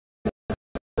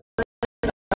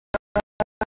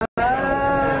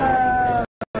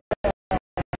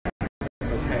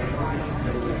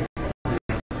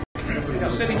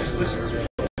said he just listens.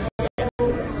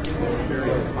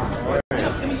 I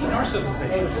mean, in our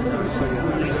civilization,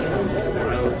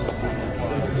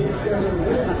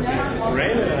 it's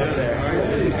raining over there.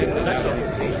 It's actually.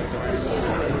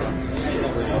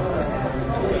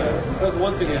 That's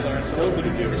one thing I learned. So nobody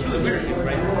do. It's really weird,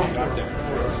 right? Before we got there,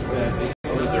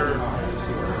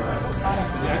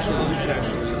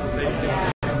 actually,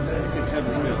 civilization.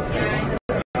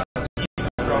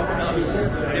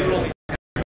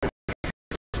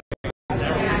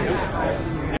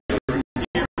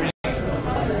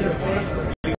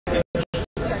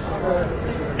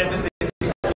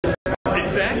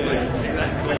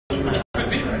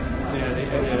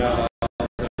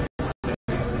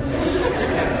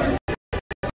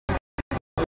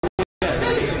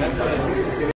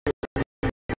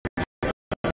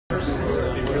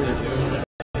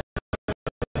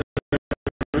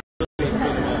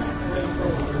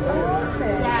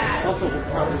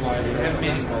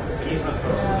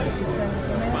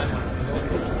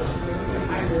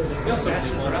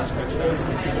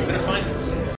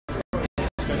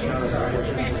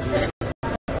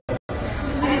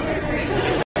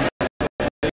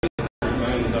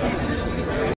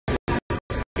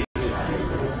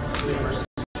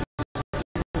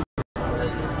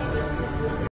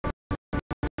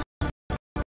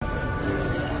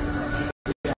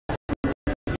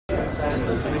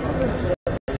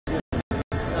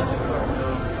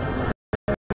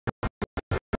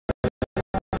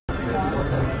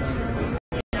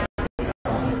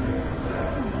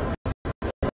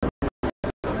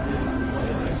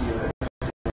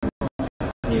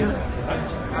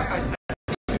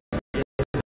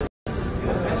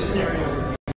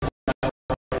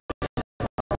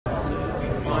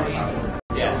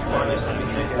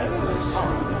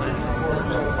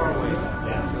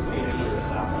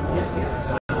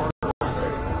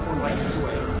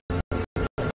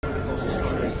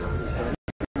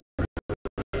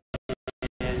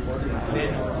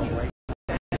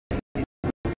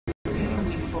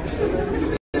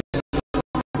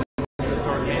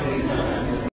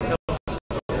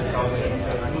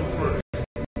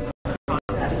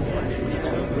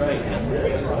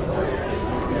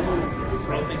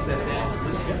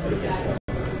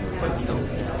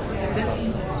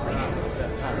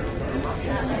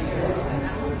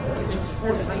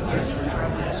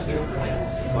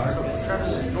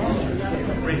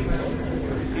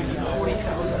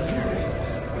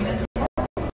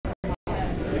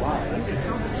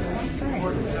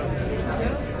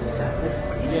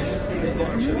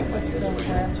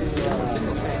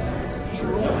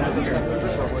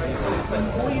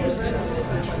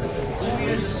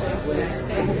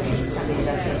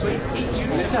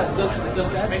 Does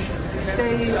that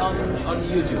stay on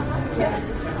YouTube?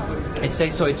 Yeah. It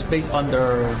says so. It's based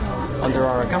under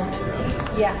our account.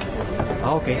 Yeah.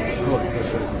 Oh, okay, that's good. That's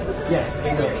good. Yes.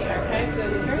 Good.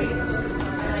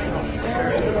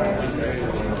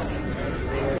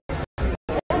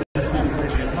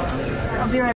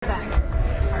 I'll be right back.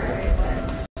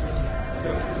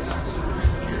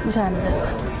 What time is it?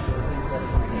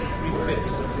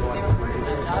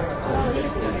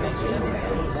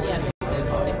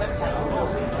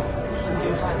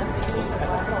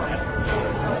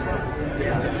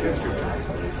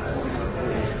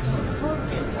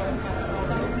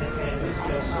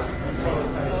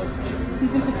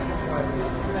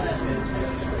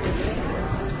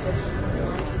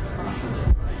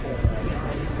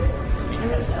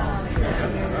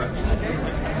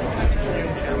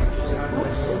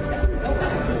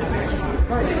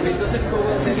 Does it go to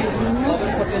other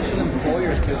potential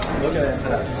employers? Because look at it.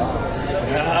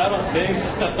 I don't think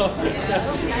so.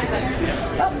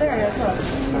 Oh, there it is.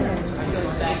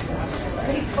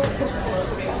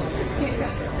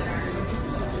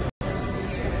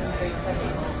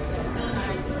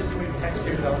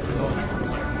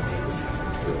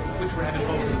 Which rabbit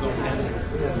hole is it going in?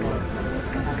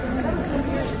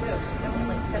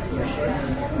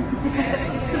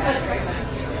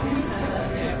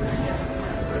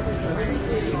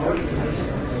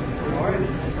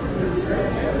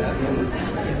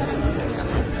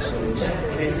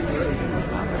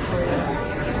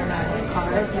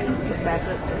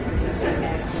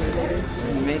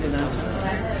 You made an announcement.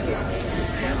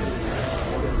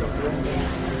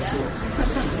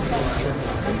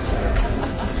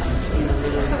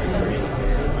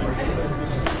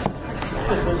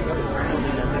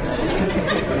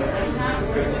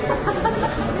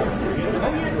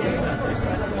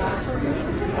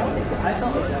 I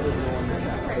thought that was the one that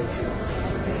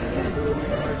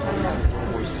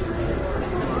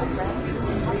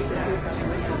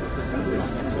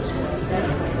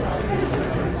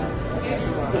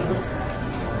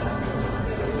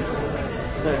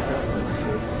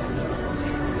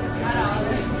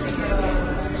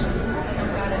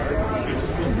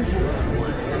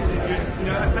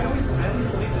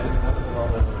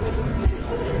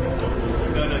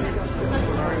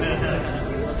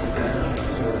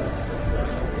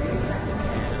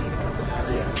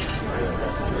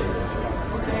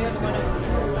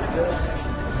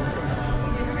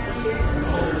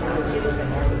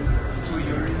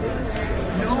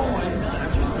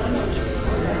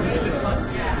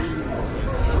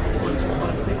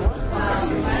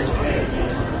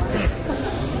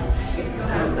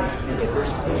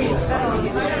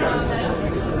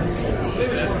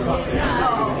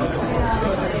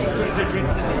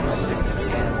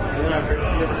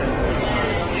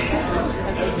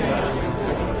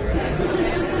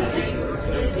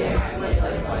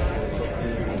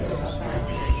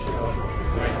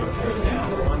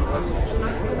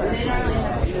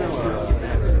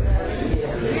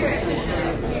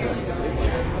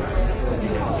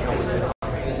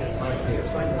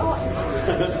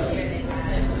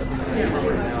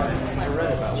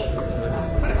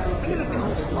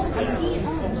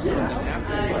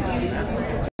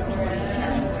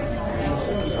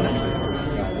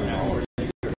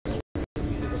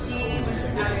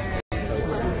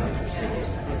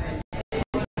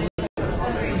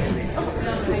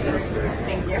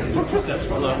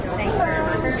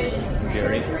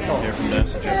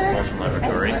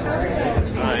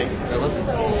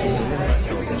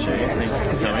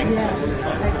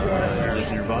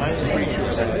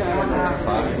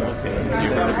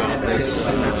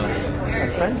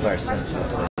friend of ours sent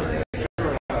us an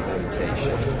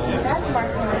invitation. That's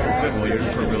Martin. Good, well, you're in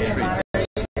for a real treat. This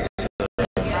is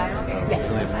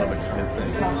really a public commitment.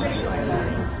 This is something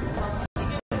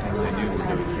really new we're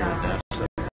doing here at NASA.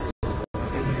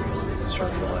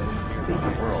 Search for life in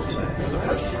the world, so for the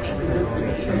first time.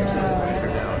 In terms of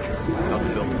figuring out how to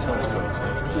build a telescope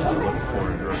to look for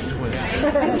Earth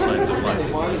twins, signs of life.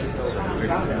 So we're figuring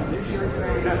out here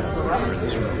in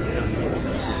this room.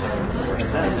 This is the first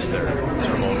time it's there. So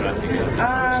we're all going to get into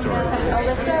the story.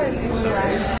 Alyssa is in the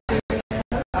US.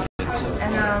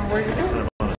 And we're just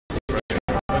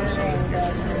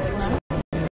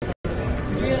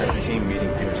We just had a team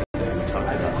meeting here today. We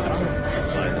talked about that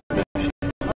outside the mission.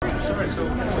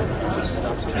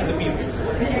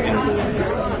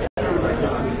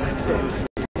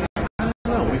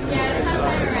 No,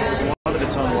 a lot of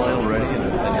it's online already, and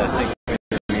I think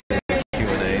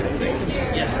Q&A. I think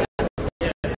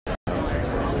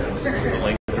the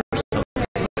link or something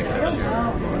like that.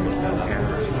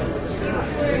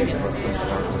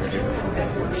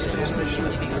 Space mission.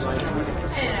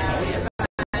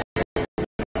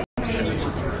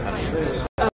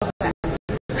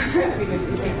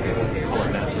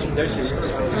 There's just a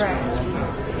space.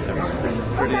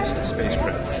 Prettiest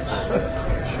spacecraft.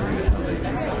 I'll show you how they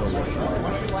build a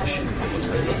machine that looks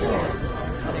like a world.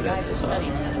 That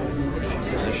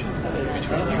position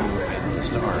between you and the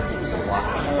star, the block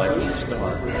of light from the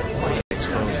star,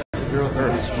 expose the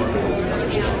Earth's orbit with the other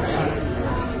stars.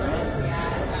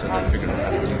 So they figured out how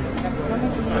to do that.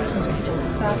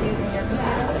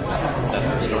 That's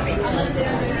the Starshade.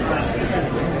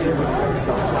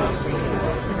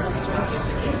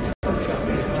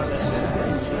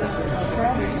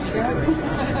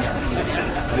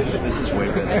 This is way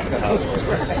better than the cosmos.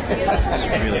 It's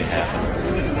really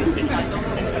happening.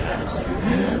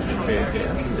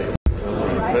 What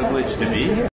a privilege to be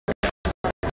here.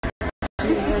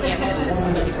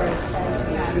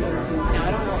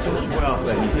 Well,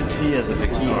 he has a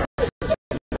big star. He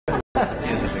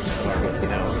has a big star, but you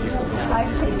know, you can go.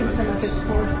 I've taken some of his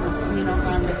courses,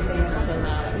 on this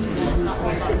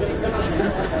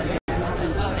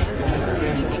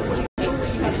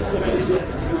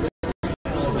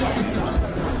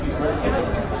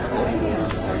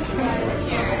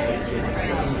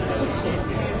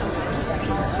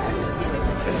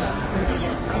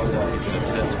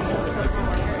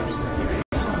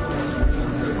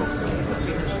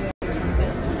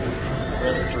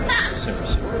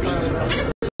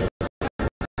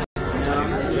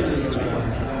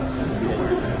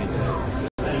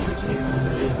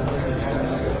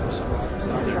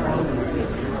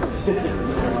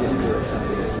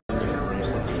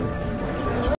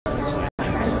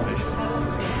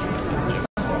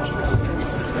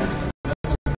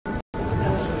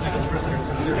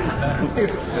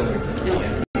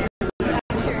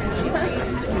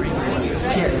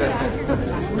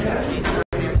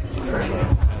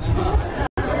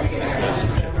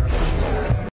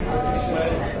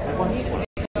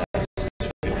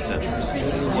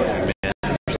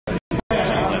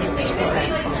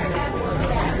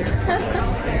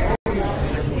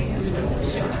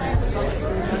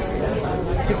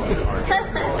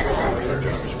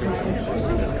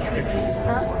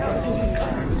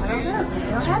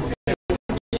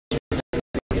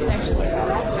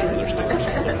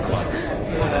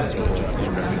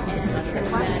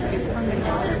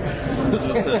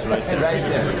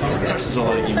This is a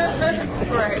lot of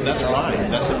emails. That's why.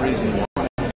 That's the reason why.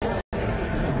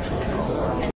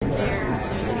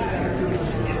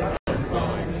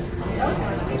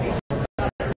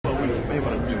 Well, we may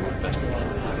want to do that's what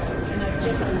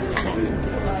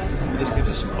this gives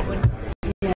us some public.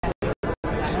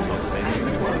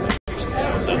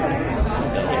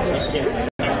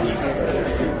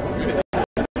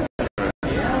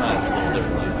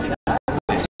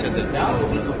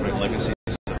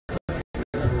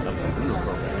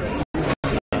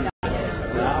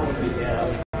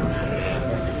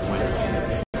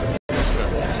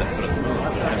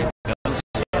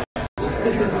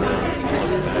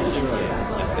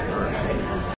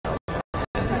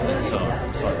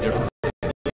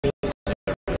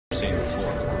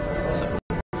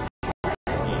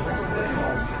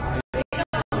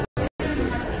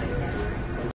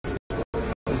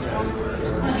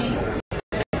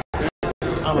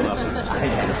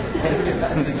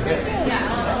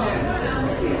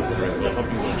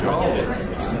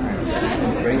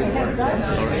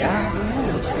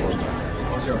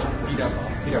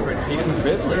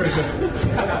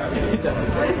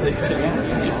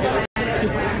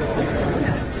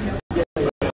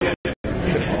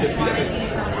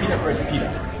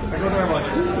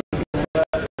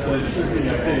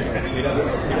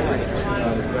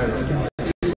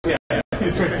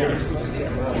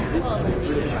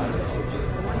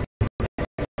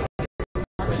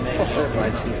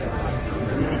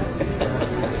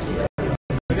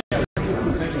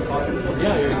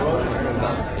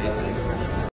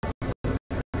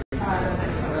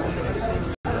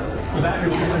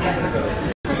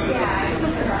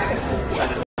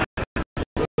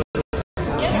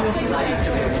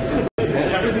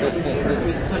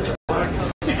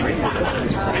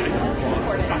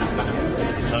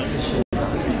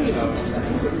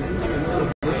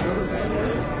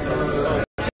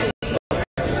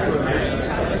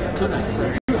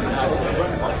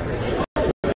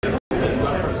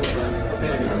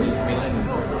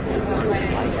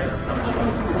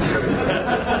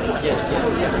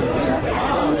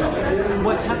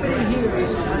 What's happening here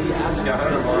is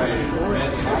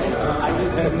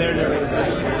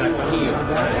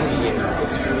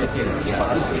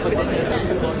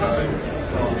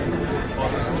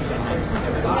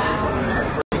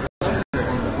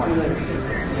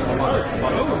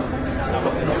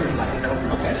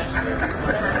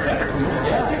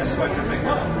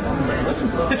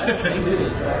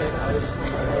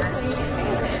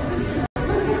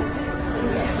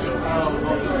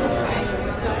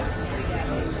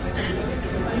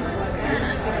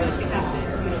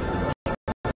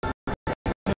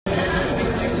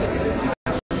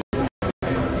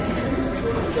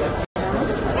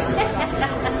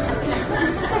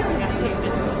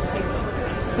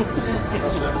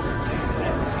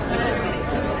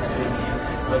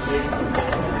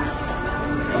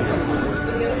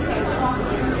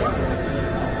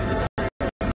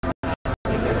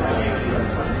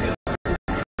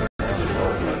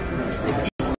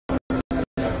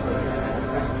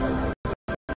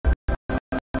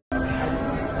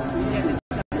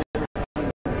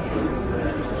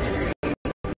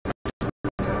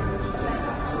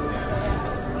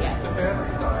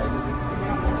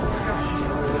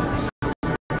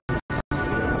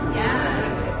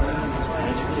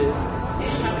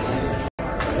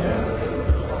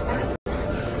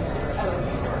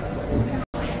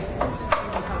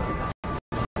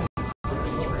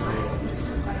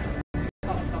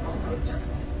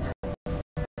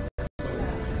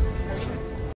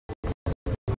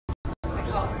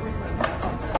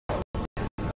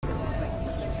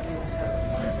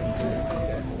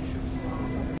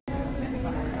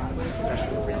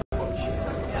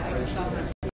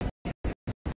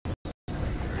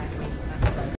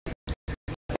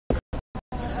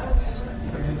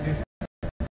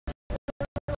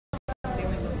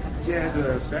Yeah,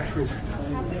 the batteries.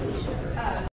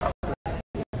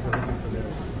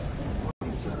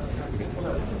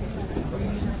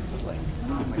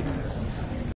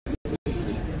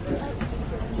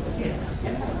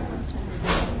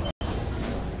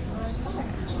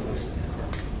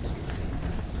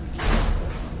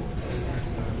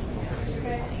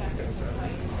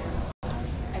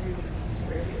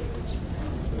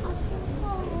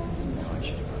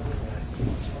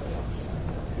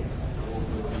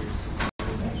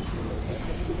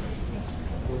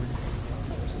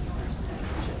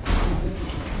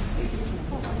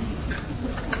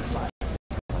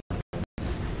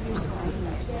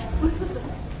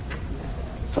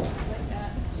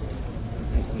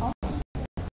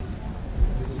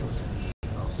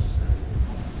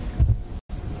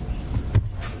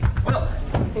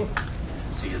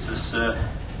 Let's see, is this,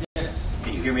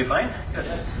 can you hear me fine? Good.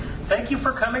 Thank you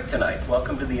for coming tonight.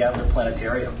 Welcome to the Adler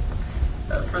Planetarium.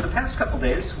 For the past couple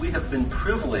days, we have been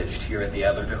privileged here at the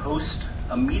Adler to host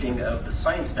a meeting of the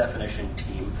science definition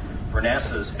team for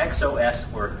NASA's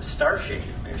XOS, or Starshade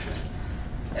mission.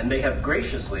 And they have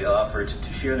graciously offered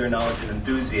to share their knowledge and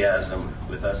enthusiasm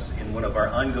with us in one of our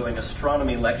ongoing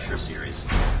astronomy lecture series.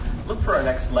 Look for our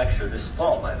next lecture this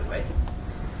fall, by the way.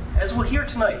 As we'll hear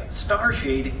tonight,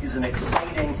 Starshade is an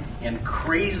exciting and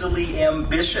crazily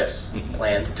ambitious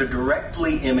plan to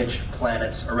directly image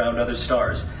planets around other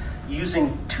stars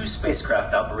using two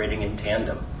spacecraft operating in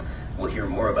tandem. We'll hear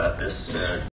more about this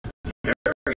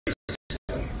very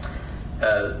soon.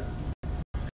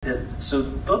 So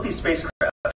both these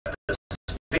spacecraft, a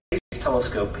space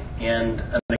telescope and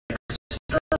an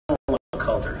external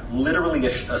occulter, literally a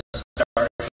starshade.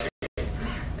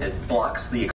 It blocks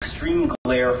the extreme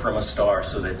glare from a star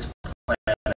so that its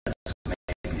planets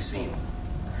may be seen.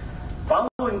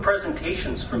 Following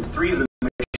presentations from three of the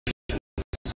mission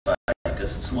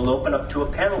scientists, we'll open up to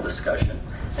a panel discussion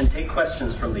and take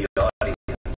questions from the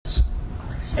audience.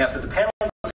 After the panel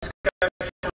discussion,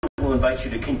 we'll invite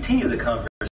you to continue the conversation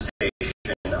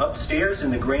upstairs in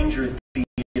the Granger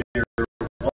Theater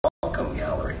Welcome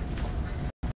Gallery.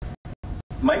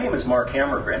 My name is Mark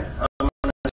Hammergren. I'm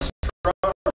an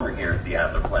astronomer here at the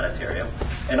Adler Planetarium,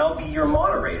 and I'll be your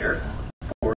moderator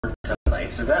for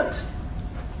tonight's event.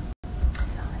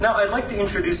 Now, I'd like to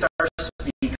introduce our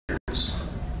speakers.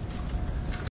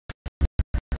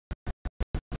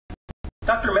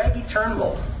 Dr. Maggie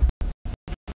Turnbull.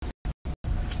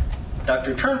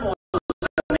 Dr. Turnbull is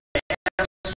an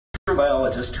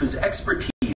astrobiologist whose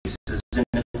expertise is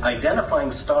in identifying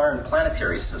star and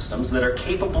planetary systems that are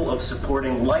capable of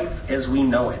supporting life as we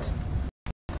know it.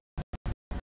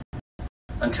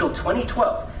 Until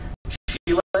 2012, she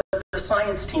led the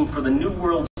science team for the New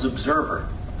Worlds Observer,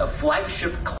 a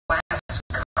flagship class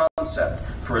concept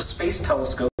for a space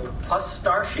telescope plus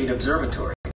Starshade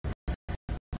Observatory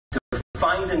to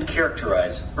find and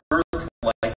characterize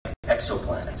Earth-like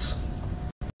exoplanets.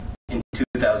 In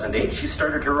 2008, she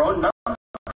started her own non-profit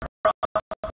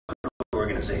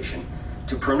organization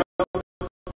to promote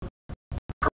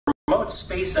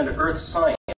space and Earth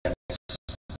science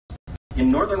in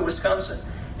northern Wisconsin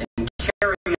and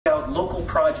carry out local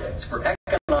projects for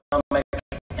economic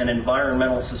and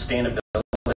environmental sustainability.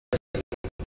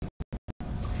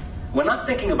 When not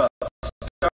thinking about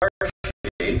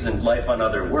starshades and life on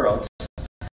other worlds,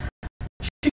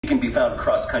 she can be found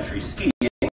cross-country skiing,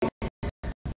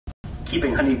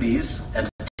 keeping honeybees, and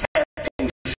tapping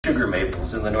sugar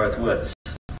maples in the North Woods.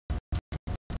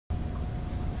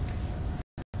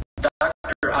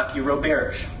 Dr. Aki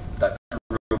Roberge. Dr.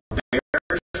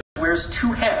 Roberge wears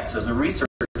two hats as a research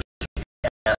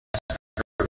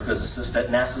astrophysicist at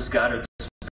NASA's Goddard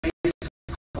Space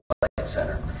Flight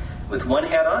Center. With one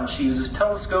hat on, she uses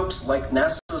telescopes like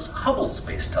NASA's Hubble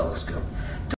Space Telescope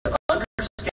to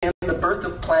understand the birth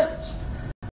of planets,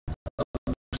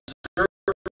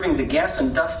 observing the gas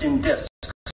and dust in disks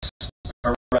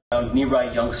around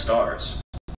nearby young stars.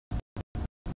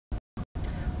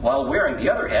 While wearing the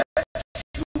other hat,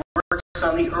 she works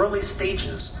on the early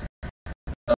stages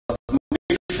of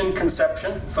mission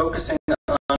conception, focusing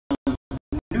on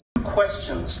new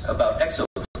questions about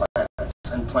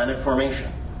exoplanets and planet formation.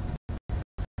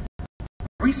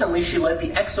 Recently, she led the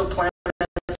Exoplanets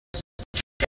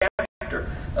chapter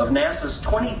of NASA's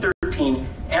 2013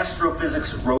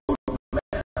 Astrophysics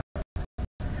Roadmap,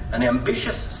 an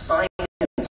ambitious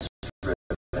science-driven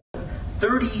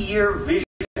 30-year vision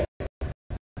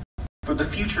for the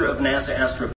future of NASA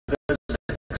astrophysics.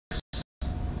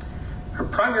 Her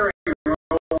primary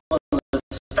role in the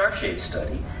Starshade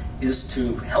study is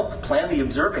to help plan the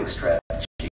observing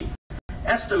strategy,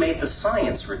 estimate the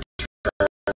science return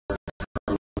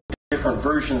from different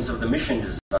versions of the mission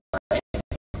design,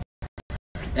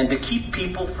 and to keep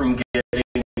people from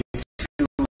getting too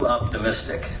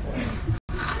optimistic.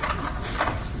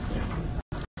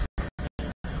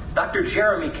 Dr.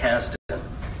 Jeremy Kasdan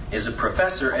is a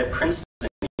professor at Princeton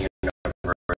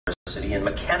University in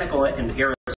Mechanical and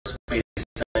Aerospace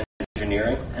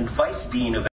Engineering and Vice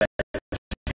Dean of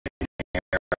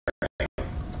Engineering.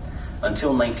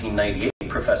 Until 1998,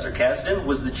 Professor Kasdan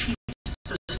was the Chief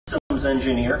Systems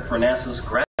Engineer for NASA's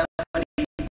Gravity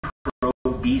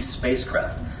Probe B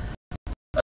spacecraft,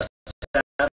 a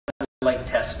satellite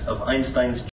test of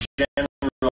Einstein's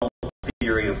general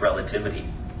theory of relativity.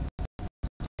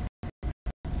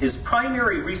 His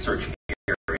primary research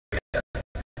area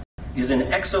is in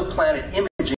exoplanet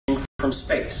imaging from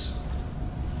space.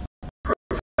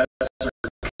 Professor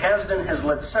Kasdan has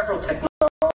led several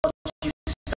technology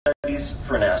studies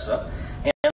for NASA,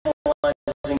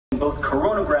 analyzing both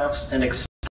coronagraphs and external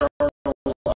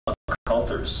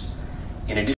occultors.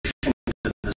 In addition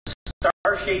to the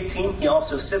Starshade team, he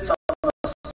also sits on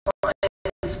the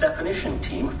science definition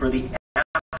team for the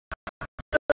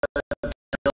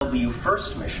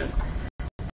First mission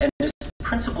and is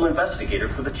principal investigator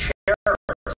for the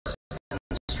CHERIS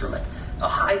instrument, a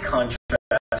high contrast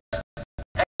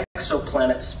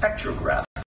exoplanet spectrograph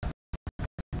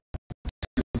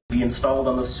to be installed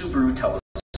on the Subaru telescope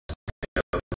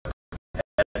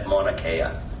at Mauna Kea.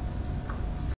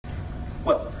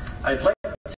 Well, I'd like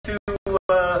to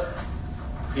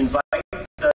invite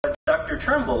Dr.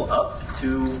 Turnbull up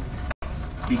to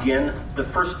begin the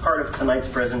first part of tonight's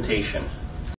presentation.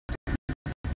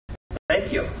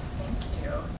 Thank you. Thank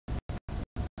you.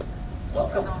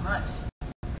 Welcome. So much.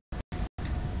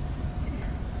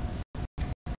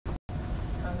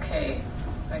 Okay,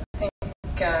 so I think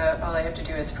all I have to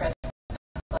do is press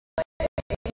play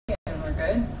and we're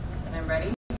good, and I'm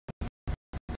ready.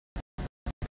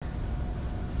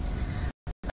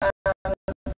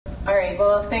 All right,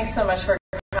 well, thanks so much for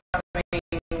coming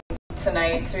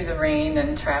tonight through the rain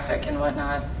and traffic and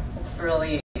whatnot. It's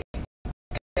really good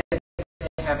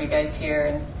to have you guys here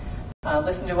and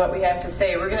listen to what we have to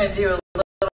say. We're going to do a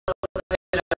little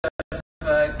bit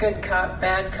of good cop,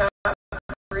 bad cop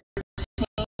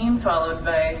routine. followed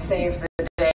by Save the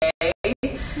Day.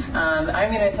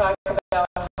 I'm going to talk about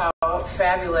how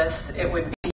fabulous it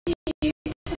would be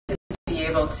to be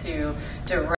able to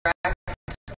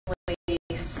directly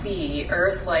see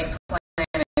Earth-like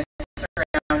planets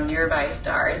around nearby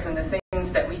stars and the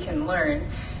things that we can learn.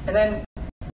 And then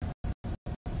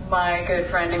my good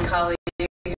friend and colleague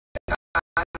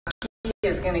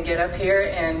is going to get up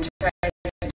here and try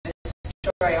to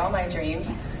destroy all my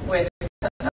dreams with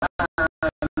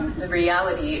the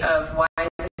reality of why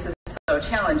this is so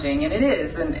challenging, and it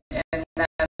is, and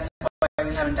that's why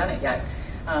we haven't done it yet.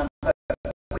 But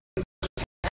we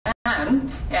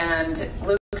can, and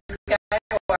Luke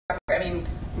Skywalker,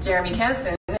 Jeremy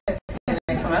Kasdan is going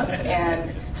to come up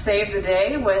and save the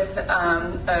day with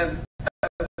a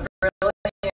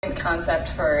brilliant concept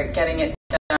for getting it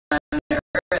done, or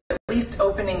at least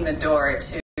opening the door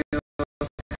to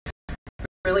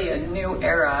really a new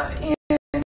era in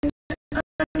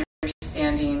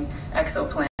understanding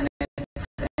exoplanets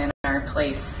and our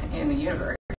place in the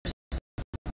universe.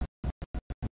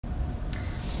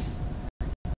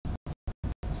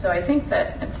 So I think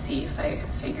that, let's see if I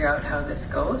figure out how this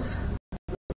goes.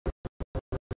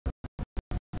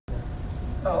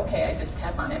 Oh, okay, I just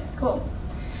tap on it. Cool.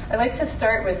 I'd like to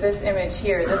start with this image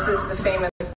here. This is the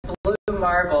famous blue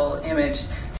marble image.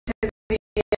 To the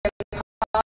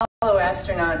Apollo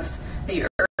astronauts, the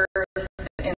Earth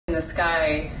in the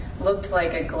sky looked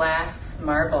like a glass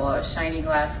marble, a shiny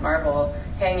glass marble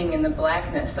hanging in the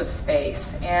blackness of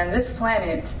space. And this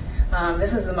planet,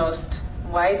 this is the most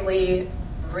widely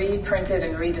reprinted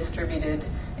and redistributed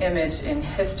image in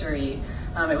history.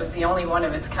 It was the only one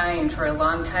of its kind for a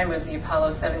long time. It was the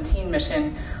Apollo 17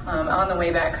 mission. On the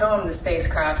way back home, the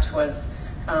spacecraft was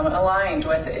aligned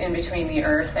with in between the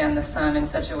Earth and the Sun in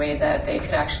such a way that they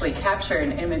could actually capture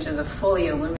an image of the fully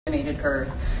illuminated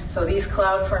Earth. So these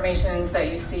cloud formations that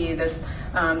you see, this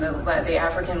the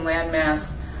African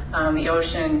landmass, the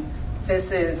ocean,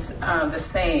 this is the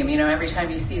same. Every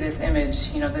time you see this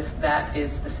image, that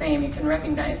is the same. You can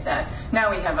recognize that.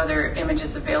 Now we have other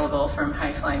images available from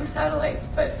high-flying satellites,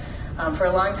 but for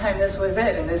a long time this was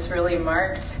it, and this really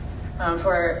marked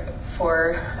for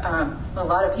a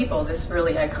lot of people, this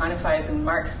really iconifies and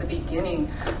marks the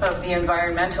beginning of the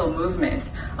environmental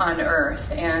movement on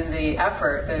Earth and the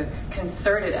effort, the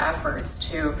concerted efforts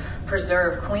to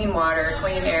preserve clean water,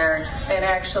 clean air, and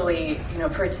actually,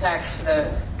 protect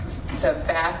the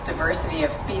vast diversity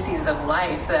of species of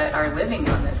life that are living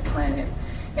on this planet.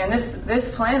 And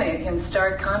this planet, in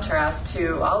stark contrast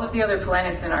to all of the other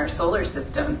planets in our solar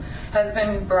system, has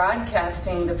been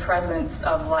broadcasting the presence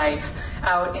of life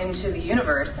out into the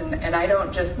universe. And I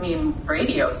don't just mean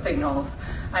radio signals,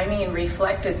 I mean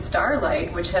reflected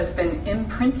starlight, which has been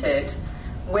imprinted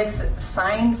with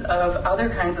signs of other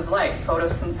kinds of life,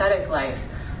 photosynthetic life,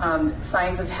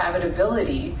 signs of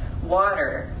habitability,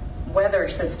 water, weather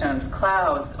systems,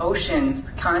 clouds,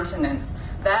 oceans, continents.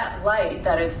 That light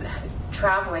that is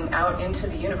traveling out into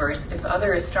the universe, if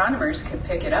other astronomers could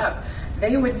pick it up,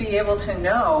 they would be able to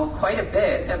know quite a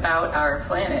bit about our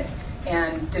planet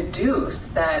and deduce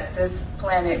that this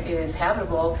planet is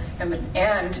habitable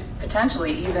and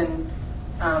potentially even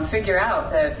figure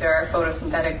out that there are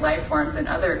photosynthetic life forms and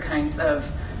other kinds of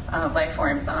life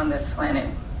forms on this planet.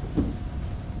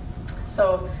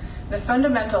 So the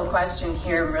fundamental question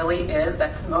here really is,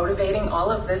 that's motivating all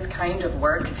of this kind of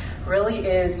work, really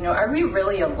is, are we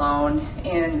really alone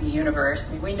in the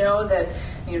universe? We know that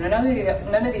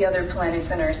none of the other planets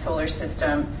in our solar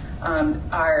system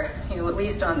are, at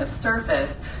least on the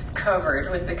surface,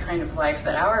 covered with the kind of life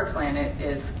that our planet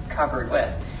is covered with.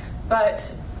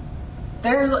 But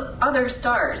there's other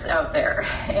stars out there.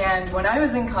 And when I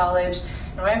was in college,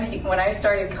 when I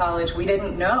started college, we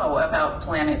didn't know about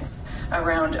planets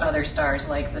around other stars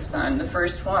like the Sun. The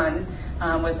first one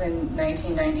was in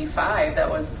 1995. That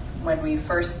was when we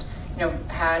first,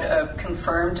 had a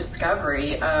confirmed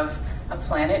discovery of a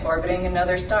planet orbiting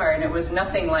another star, and it was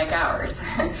nothing like ours.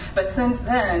 But since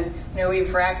then,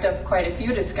 we've racked up quite a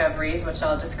few discoveries, which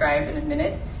I'll describe in a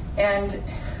minute, and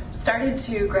started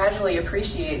to gradually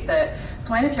appreciate that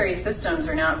planetary systems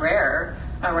are not rare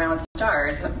around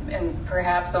stars, and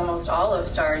perhaps almost all of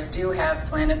stars do have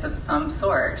planets of some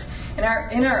sort.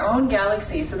 In our own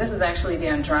galaxy, so this is actually the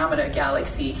Andromeda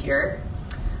galaxy here,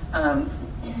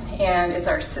 and it's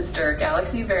our sister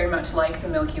galaxy, very much like the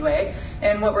Milky Way.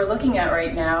 And what we're looking at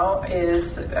right now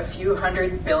is a few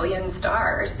 100 billion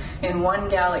stars in one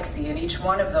galaxy, and each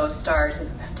one of those stars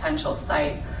is a potential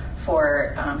site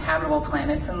for habitable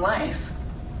planets and life.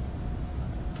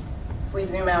 If we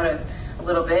zoom out a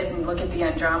little bit and look at the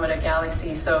Andromeda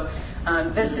galaxy, so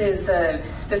This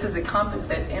is a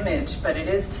composite image, but it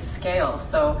is to scale.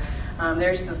 So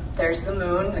there's the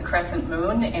moon, the crescent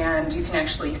moon, and you can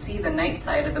actually see the night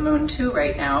side of the moon too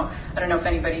right now. I don't know if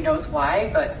anybody knows why,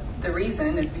 but the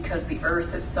reason is because the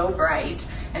Earth is so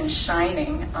bright and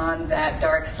shining on that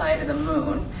dark side of the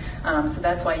moon. So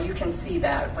that's why you can see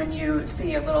that when you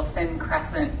see a little thin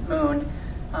crescent moon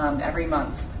every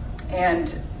month.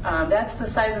 And that's the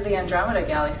size of the Andromeda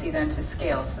Galaxy then to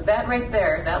scale. So that right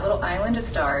there, that little island of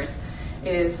stars,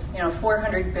 is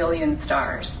 400 billion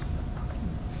stars.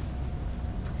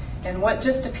 And what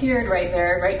just appeared right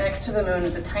there, right next to the moon,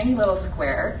 is a tiny little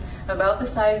square about the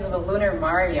size of a lunar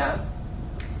Maria.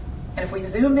 And if we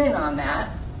zoom in on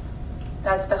that,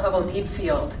 that's the Hubble Deep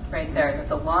Field right there.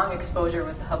 That's a long exposure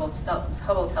with the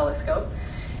Hubble telescope.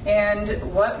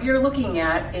 And what you're looking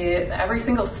at is every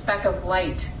single speck of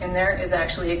light in there is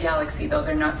actually a galaxy. Those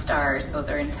are not stars,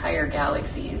 those are entire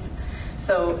galaxies.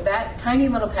 So that tiny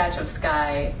little patch of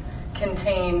sky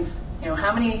contains,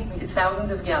 how many thousands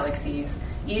of galaxies,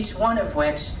 each one of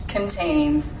which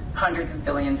contains hundreds of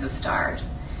billions of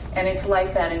stars. And it's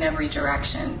like that in every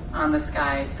direction on the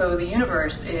sky. So the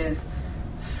universe is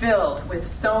filled with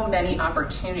so many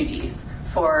opportunities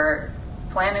for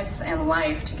planets and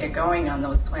life to get going on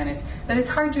those planets that it's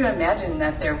hard to imagine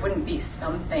that there wouldn't be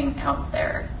something out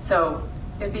there. So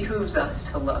it behooves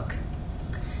us to look.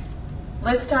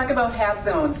 Let's talk about HAB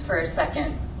zones for a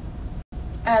second.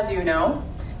 As you know,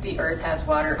 the Earth has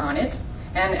water on it,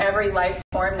 and every life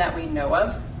form that we know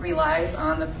of relies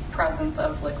on the presence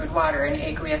of liquid water and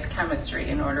aqueous chemistry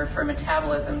in order for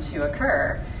metabolism to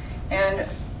occur. And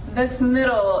this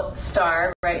middle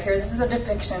star right here, this is a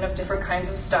depiction of different kinds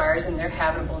of stars and their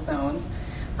habitable zones.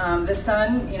 The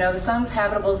sun, the sun's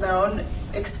habitable zone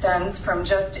extends from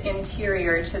just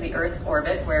interior to the Earth's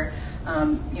orbit, where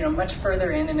much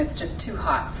further in, and it's just too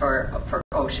hot for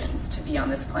oceans to be on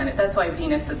this planet. That's why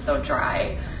Venus is so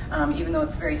dry, even though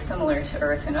it's very similar to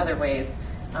Earth in other ways.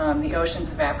 The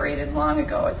oceans evaporated long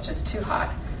ago. It's just too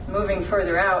hot. Moving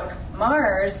further out,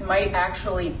 Mars might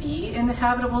actually be in the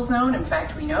habitable zone. In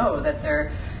fact, we know that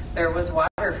there was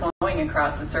water flowing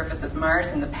across the surface of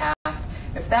Mars in the past.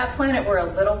 If that planet were a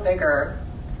little bigger,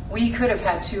 we could have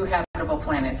had 2 habitable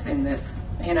planets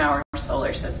in our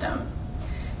solar system.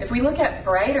 If we look at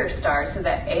brighter stars, so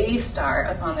that A star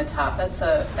up on the top, that's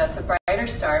a brighter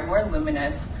star, more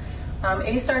luminous.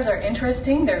 A stars are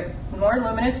interesting. They're more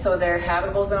luminous, so their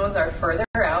habitable zones are further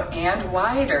out and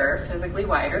wider, physically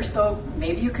wider, so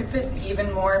maybe you could fit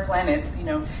even more planets,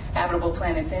 habitable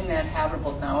planets in that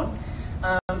habitable zone.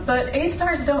 But A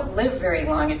stars don't live very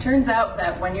long. It turns out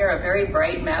that when you're a very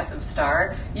bright, massive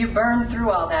star, you burn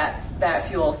through all that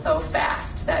fuel so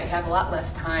fast that you have a lot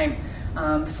less time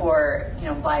for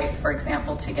life, for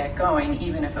example, to get going,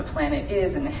 even if a planet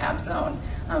is in the HAB zone,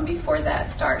 before that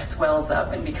star swells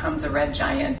up and becomes a red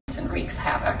giant and wreaks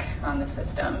havoc on the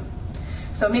system.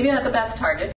 So maybe not the best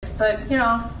targets, but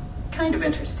kind of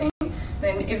interesting.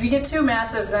 Then if you get too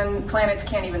massive, then planets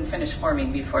can't even finish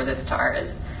forming before the star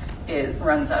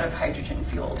runs out of hydrogen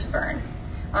fuel to burn.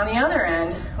 On the other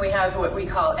end, we have what we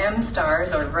call M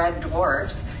stars, or red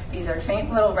dwarfs. These are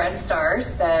faint little red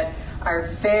stars that are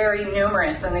very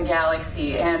numerous in the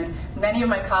galaxy, and many of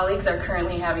my colleagues are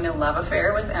currently having a love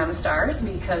affair with M stars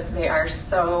because they are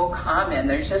so common.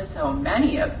 There's just so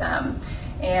many of them,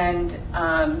 and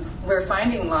we're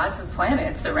finding lots of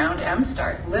planets around M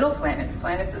stars, little planets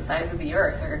the size of the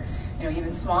Earth, or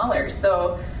even smaller.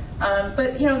 So,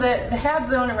 but the HAB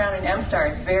zone around an M star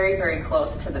is very, very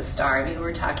close to the star. I mean,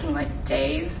 we're talking like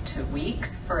days to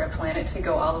weeks for a planet to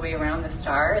go all the way around the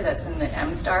star that's in the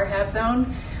M star HAB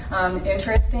zone.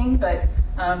 Interesting, but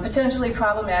potentially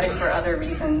problematic for other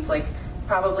reasons, like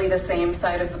probably the same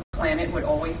side of the planet would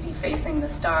always be facing the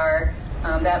star.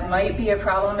 That might be a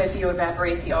problem if you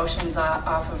evaporate the oceans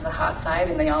off of the hot side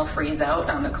and they all freeze out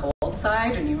on the cold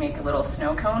side and you make a little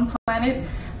snow cone planet.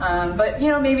 But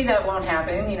maybe that won't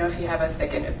happen, if you have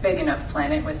a big enough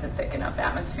planet with a thick enough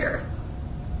atmosphere.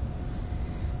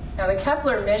 Now the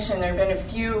Kepler mission, there have been a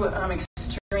few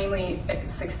extremely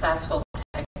successful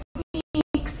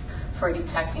techniques for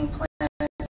detecting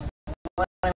planets. What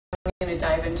I'm going to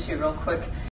dive into real quick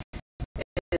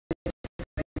is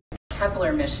the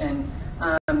Kepler mission.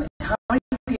 How many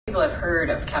people have heard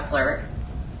of Kepler?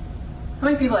 How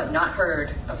many people have not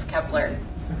heard of Kepler?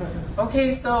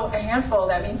 Okay, so a handful.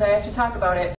 That means I have to talk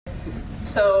about it.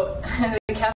 So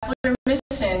the Kepler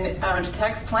mission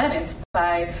detects planets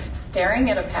by staring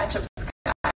at a patch of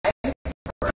sky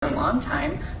for a long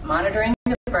time, monitoring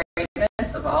the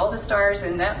brightness of all the stars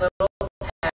in that little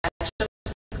patch of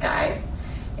sky,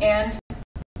 and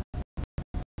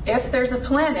if there's a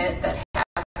planet that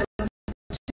happens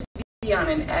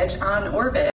an edge on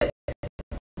orbit,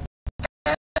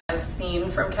 as seen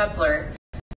from Kepler.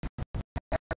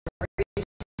 Every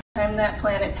time that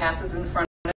planet passes in front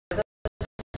of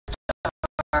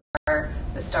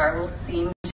the star will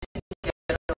seem to get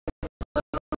a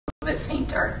little bit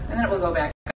fainter, and then it will go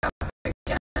back up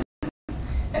again.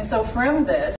 And so from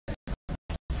this,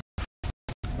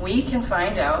 we can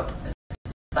find out the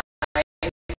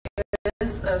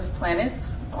sizes of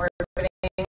planets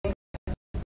orbiting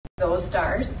those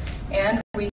stars, and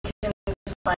we can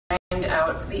find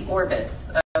out the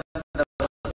orbits of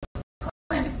those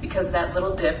planets, because that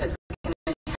little dip is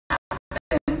going to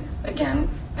happen again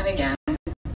and again and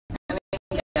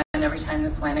again every time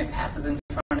the planet passes in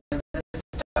front of the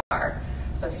star.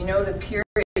 So if you know the period,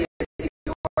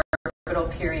 the orbital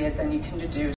period, then you can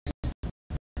deduce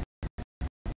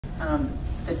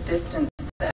the distance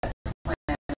that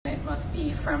planet must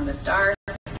be from the star.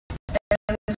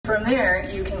 And from there,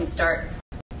 you can start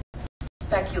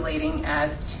speculating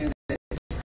as to the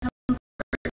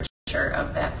temperature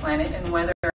of that planet and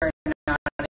whether or not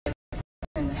it's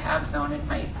in the HAB zone. It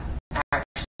might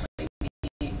actually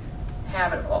be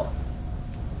habitable.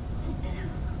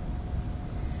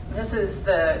 This is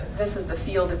the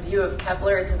field of view of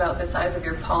Kepler. It's about the size of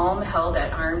your palm, held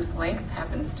at arm's length.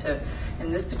 Happens to,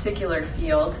 in this particular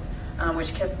field,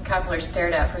 which Kepler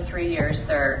stared at for 3 years,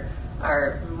 there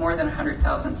are more than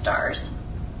 100,000 stars.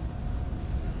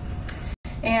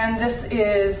 And this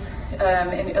is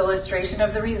an illustration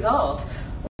of the result.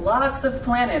 Lots of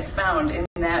planets found in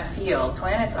that field.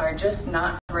 Planets are just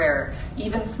not rare,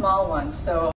 even small ones.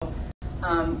 So,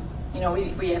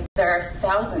 there are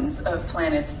thousands of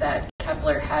planets that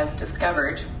Kepler has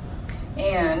discovered,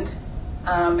 and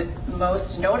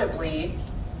most notably,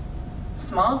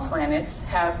 small planets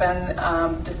have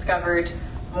been discovered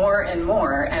more and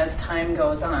more as time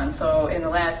goes on. So in the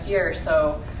last year or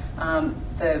so,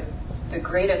 the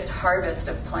greatest harvest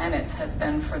of planets has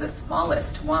been for the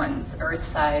smallest ones,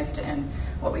 Earth-sized and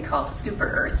what we call super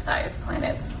Earth-sized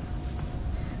planets.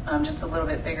 Just a little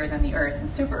bit bigger than the Earth.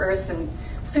 And super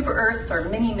Earths or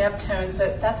mini Neptunes,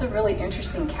 that's a really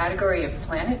interesting category of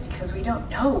planet because we don't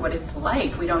know what it's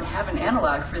like. We don't have an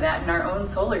analog for that in our own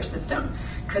solar system.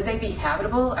 Could they be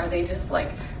habitable? Are they just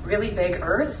like really big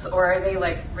Earths, or are they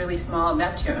like really small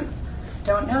Neptunes?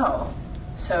 Don't know.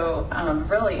 So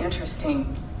really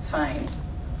interesting find.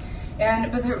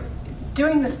 But they're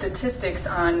doing the statistics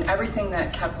on everything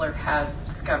that Kepler has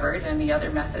discovered and the other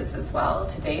methods as well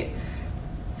to date.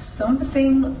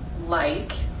 Something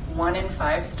like 1 in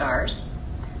 5 stars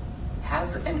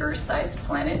has an Earth-sized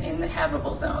planet in the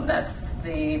habitable zone. That's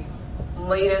the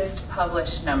latest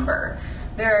published number.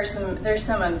 There's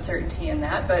some uncertainty in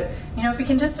that, but if we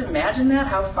can just imagine that,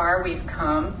 how far we've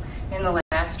come in the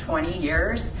last 20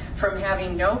 years from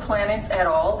having no planets at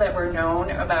all that were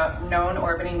known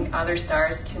orbiting other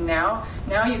stars to now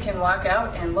you can walk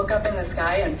out and look up in the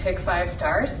sky and pick 5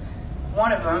 stars.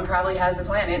 One of them probably has a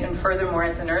planet, and furthermore,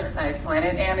 it's an Earth-sized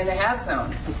planet and in the HAB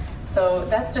zone. So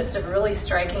that's just a really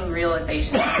striking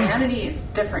realization. Humanity is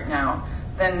different now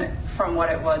than from what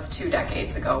it was 2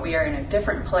 decades ago. We are in a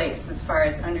different place as far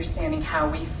as understanding how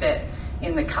we fit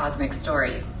in the cosmic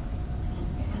story.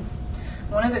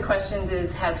 One of the questions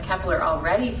is, has Kepler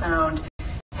already found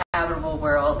habitable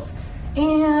worlds?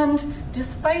 And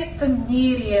despite the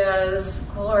media's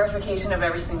glorification of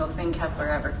every single thing Kepler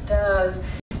ever does,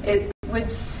 it would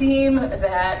seem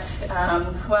that,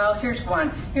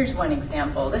 here's one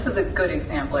example. This is a good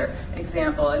example,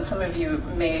 and some of you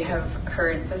may have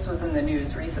heard, this was in the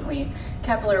news recently,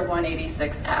 Kepler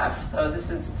 186f. So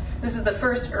this is the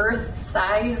first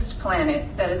Earth-sized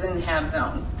planet that is in the HAB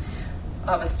zone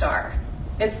of a star.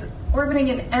 It's orbiting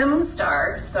an M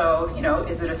star, so,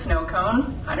 is it a snow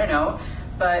cone? I don't know.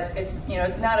 But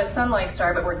it's not a sun-like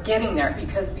star, but we're getting there,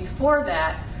 because before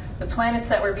that, the planets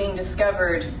that were being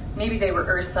discovered, maybe they were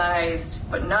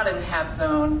Earth-sized, but not in the HAB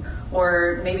zone,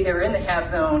 or maybe they were in the HAB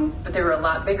zone, but they were a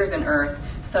lot bigger than Earth.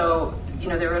 So,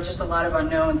 there were just a lot of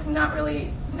unknowns and not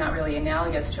really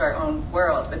analogous to our own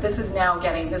world. But this is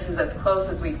as close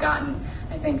as we've gotten,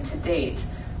 I think, to date,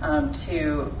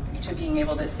 to being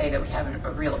able to say that we have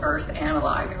a real Earth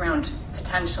analog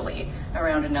potentially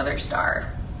around another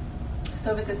star.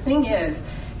 So, but the thing is,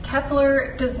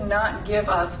 Kepler does not give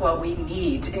us what we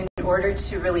need in order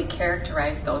to really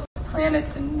characterize those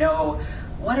planets and know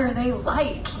what are they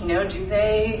like. Do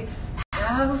they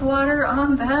have water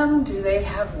on them? Do they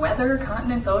have weather,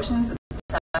 continents, oceans,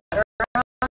 etc.?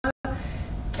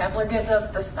 Kepler gives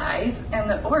us the size and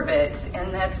the orbit,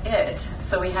 and that's it.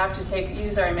 So we have to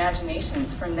use our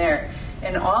imaginations from there.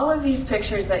 And all of these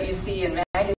pictures that you see in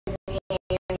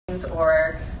magazines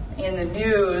or in the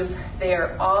news, they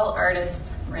are all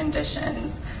artists'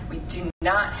 renditions. We do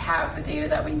not have the data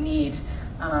that we need,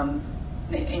 and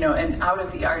out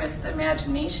of the artists'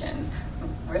 imaginations.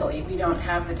 Really, we don't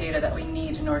have the data that we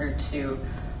need in order to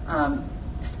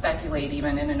speculate,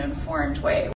 even in an informed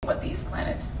way, what these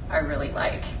planets are really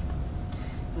like.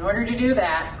 In order to do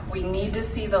that, we need to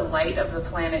see the light of the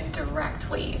planet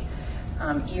directly.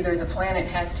 Either the planet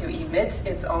has to emit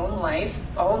its own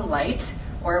light,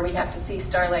 or we have to see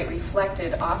starlight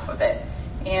reflected off of it.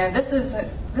 And this is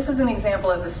an example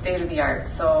of the state of the art.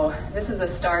 So this is a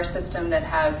star system that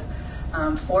has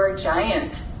 4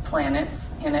 giant planets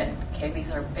in it. Okay,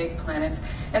 these are big planets,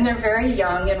 and they're very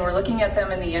young, and we're looking at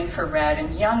them in the infrared,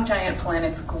 and young giant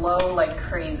planets glow like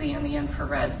crazy in the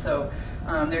infrared. So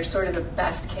they're sort of the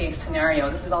best case scenario.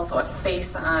 This is also a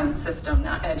face-on system,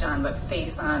 not edge-on, but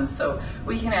face-on. So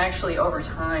we can actually, over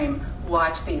time,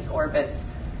 watch these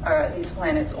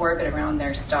planets orbit around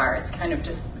their star. It's kind of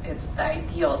it's the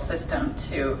ideal system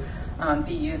to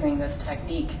be using this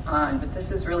technique on, but this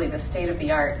is really the state of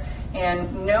the art.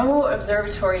 And no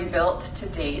observatory built to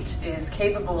date is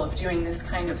capable of doing this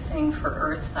kind of thing for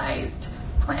Earth-sized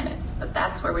planets, but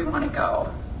that's where we want to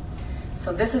go.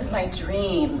 So this is my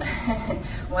dream.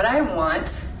 What I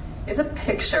want is a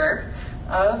picture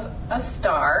of a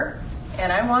star,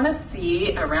 and I want to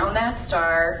see around that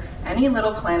star any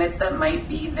little planets that might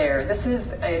be there. This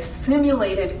is a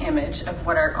simulated image of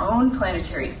what our own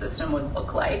planetary system would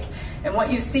look like. And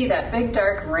what you see, that big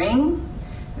dark ring,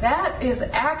 that is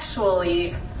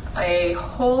actually a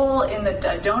hole in the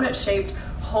donut-shaped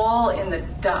hole in the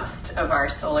dust of our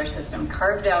solar system,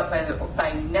 carved out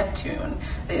by Neptune,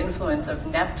 the influence of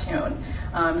Neptune.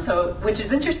 Which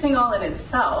is interesting all in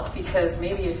itself, because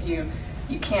maybe if you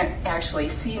can't actually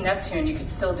see Neptune, you could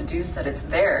still deduce that it's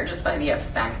there just by the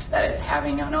effect that it's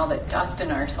having on all the dust in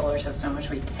our solar system,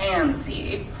 which we can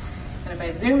see. And if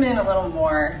I zoom in a little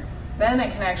more, then I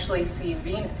can actually see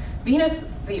Venus,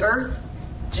 the Earth,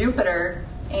 Jupiter,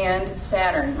 and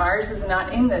Saturn. Mars is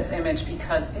not in this image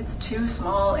because it's too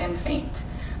small and faint.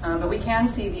 But we can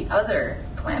see the other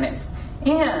planets.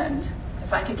 And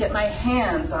if I could get my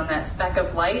hands on that speck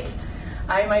of light,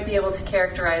 I might be able to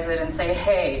characterize it and say,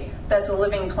 hey, that's a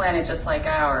living planet just like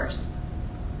ours.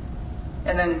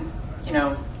 And then,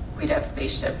 we'd have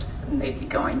spaceships and they'd be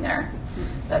going there.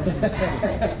 That's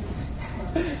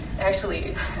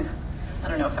actually, I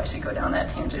don't know if I should go down that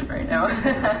tangent right now.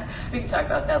 We can talk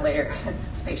about that later.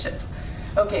 Spaceships.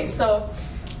 Okay, so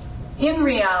in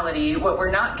reality, what we're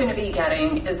not going to be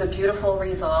getting is a beautiful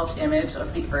resolved image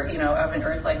of the Earth, of an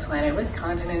Earth-like planet with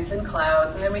continents and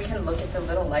clouds, and then we can look at the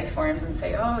little life forms and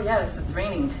say, oh yes, it's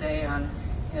raining today on,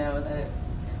 the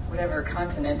whatever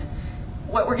continent.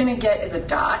 What we're going to get is a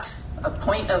dot, a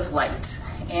point of light,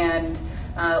 and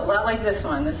a lot like this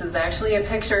one. This is actually a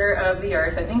picture of the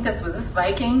Earth. I think this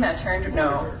Viking that turned,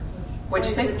 no. What'd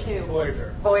you say?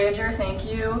 Voyager. Voyager, thank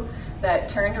you. That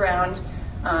turned around,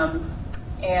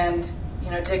 and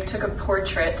Dick took a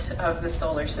portrait of the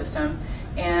solar system,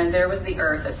 and there was the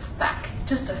Earth, a speck,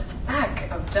 just a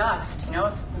speck of dust,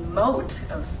 a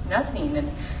mote of nothing. And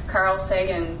Carl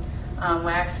Sagan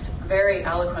waxed very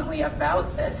eloquently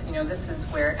about this. This is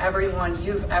where everyone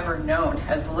you've ever known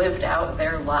has lived out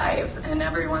their lives, and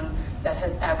everyone that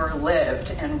has ever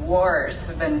lived, and wars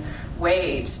have been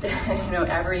waged.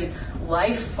 Every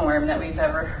life form that we've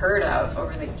ever heard of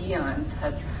over the eons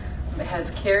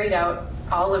has carried out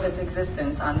all of its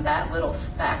existence on that little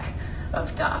speck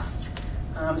of dust.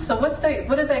 So what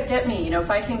does that get me?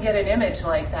 If I can get an image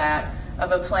like that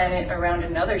of a planet around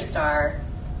another star,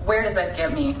 where does that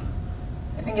get me?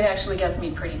 I think it actually gets me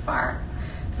pretty far.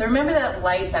 So remember that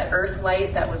light, that Earth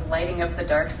light that was lighting up the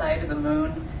dark side of the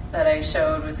moon that I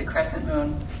showed with the crescent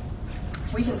moon?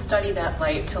 We can study that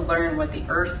light to learn what the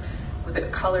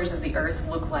colors of the Earth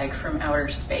look like from outer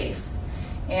space.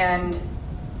 And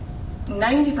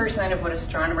 90% of what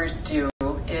astronomers do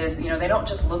is, they don't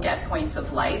just look at points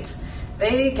of light.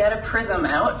 They get a prism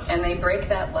out and they break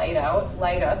that light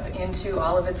up into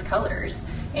all of its colors.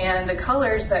 And the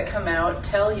colors that come out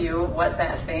tell you what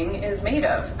that thing is made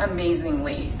of,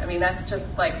 amazingly. I mean, that's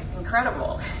just like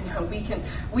incredible.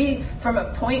 We from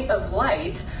a point of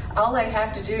light, all I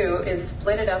have to do is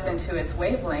split it up into its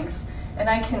wavelengths, and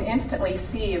I can instantly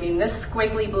see, this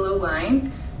squiggly blue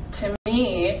line, to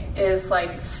me, is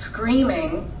like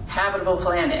screaming habitable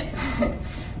planet.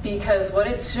 Because what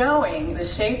it's showing, the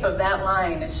shape of that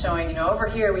line is showing, over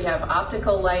here we have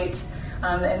optical light,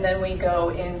 and then we go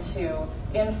into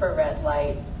infrared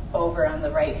light over on the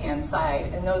right-hand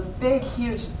side. And those big,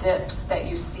 huge dips that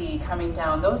you see coming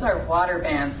down, those are water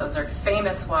bands. Those are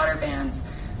famous water bands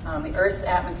The Earth's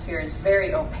atmosphere is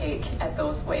very opaque at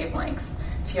those wavelengths.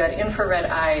 If you had infrared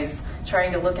eyes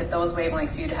trying to look at those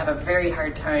wavelengths, you'd have a very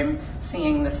hard time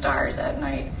seeing the stars at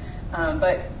night.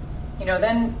 But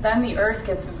then the Earth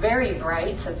gets very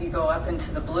bright as you go up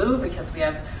into the blue, because we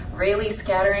have Rayleigh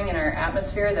scattering in our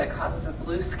atmosphere that causes a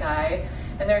blue sky.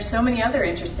 And there's so many other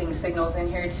interesting signals in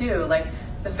here too, like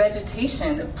the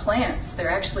vegetation, the plants, they're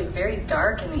actually very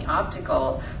dark in the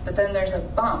optical, but then there's a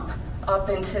bump up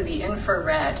into the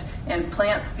infrared, and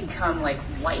plants become like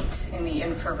white in the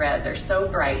infrared. They're so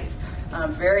bright,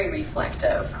 very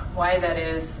reflective. Why that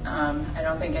is, I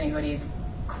don't think anybody's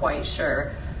quite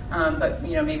sure, but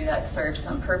maybe that serves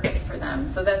some purpose for them.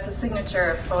 So that's a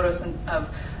signature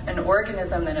of an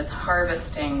organism that is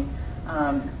harvesting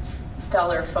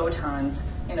stellar photons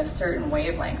in a certain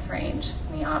wavelength range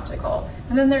in the optical.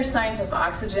 And then there's signs of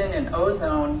oxygen and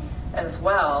ozone as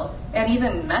well, and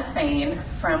even methane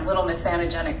from little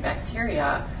methanogenic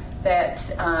bacteria that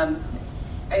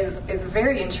is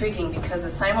very intriguing, because the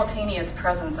simultaneous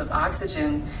presence of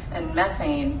oxygen and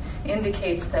methane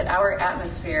indicates that our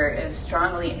atmosphere is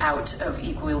strongly out of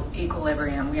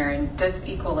equilibrium. We are in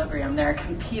disequilibrium. There are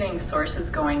competing sources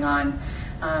going on,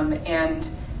 and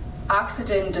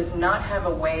oxygen does not have a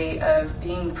way of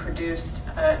being produced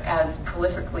as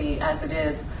prolifically as it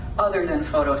is other than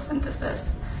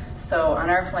photosynthesis. So on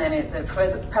our planet, the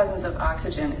presence of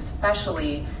oxygen,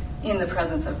 especially in the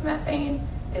presence of methane,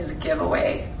 is a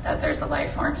giveaway that there's a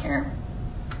life form here.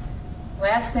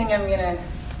 Last thing I'm going to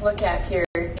look at here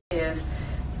is,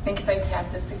 I think if I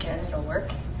tap this again, it'll work.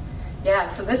 Yeah,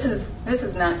 so this is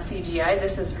not CGI,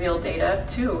 this is real data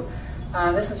too.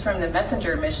 This is from the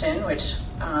Messenger mission, which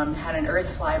had an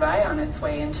Earth flyby on its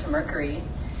way into Mercury.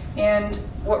 And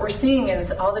what we're seeing is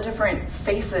all the different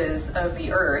faces of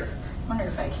the Earth. I wonder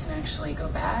if I can actually go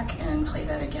back and play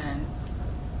that again.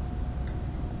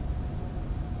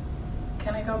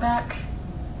 Can I go back?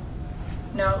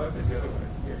 No?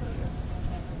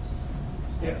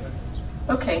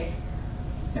 Okay,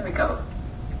 there we go.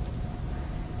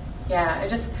 Yeah, I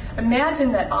just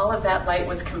imagine that all of that light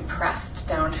was compressed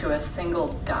down to a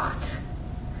single dot.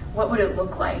 What would it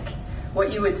look like?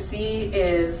 What you would see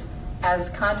is, as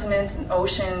continents and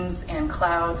oceans and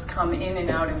clouds come in and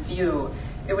out of view,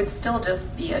 it would still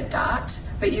just be a dot,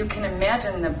 but you can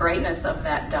imagine the brightness of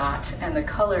that dot and the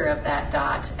color of that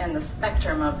dot and the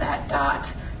spectrum of that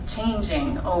dot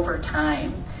changing over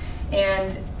time.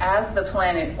 And as the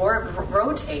planet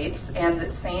rotates and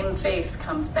the same face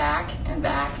comes back and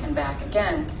back and back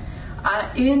again,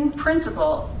 in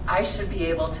principle, I should be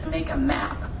able to make a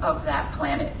map of that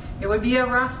planet. It would be a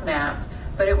rough map,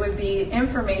 but it would be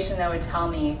information that would tell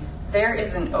me there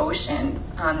is an ocean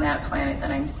on that planet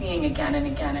that I'm seeing again and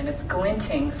again, and it's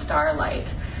glinting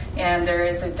starlight. And there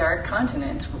is a dark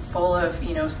continent full of,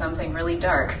 something really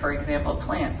dark, for example,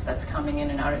 plants that's coming in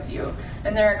and out of view.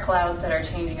 And there are clouds that are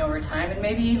changing over time, and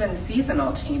maybe even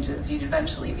seasonal changes you'd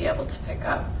eventually be able to pick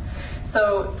up.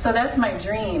 So that's my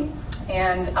dream,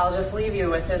 and I'll just leave you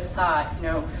with this thought.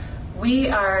 We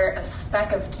are a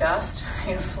speck of dust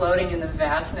floating in the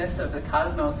vastness of the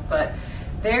cosmos, but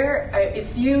there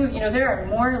are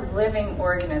more living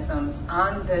organisms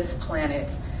on this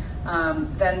planet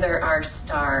than there are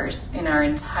stars in our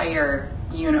entire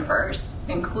universe,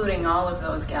 including all of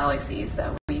those galaxies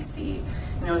that we see.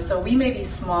 So we may be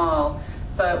small,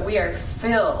 but we are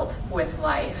filled with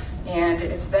life. And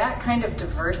if that kind of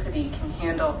diversity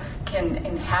can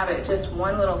inhabit just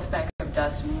one little speck of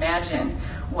dust, imagine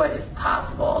what is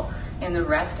possible in the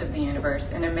rest of the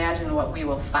universe, and imagine what we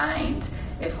will find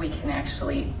if we can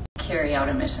actually carry out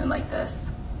a mission like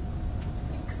this.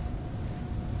 Thanks.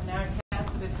 So now I pass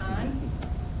the baton.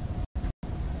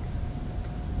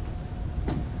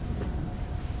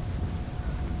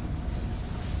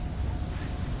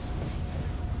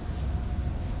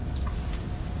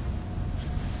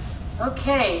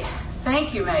 Okay,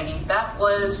 thank you, Maggie. That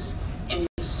was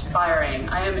inspiring.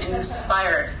 I am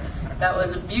inspired. That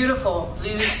was a beautiful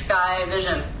blue sky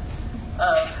vision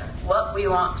of what we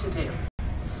want to do.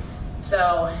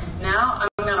 So now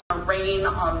I'm going to rain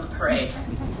on the parade.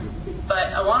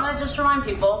 But I want to just remind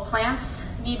people, plants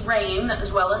need rain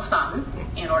as well as sun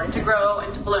in order to grow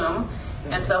and to bloom.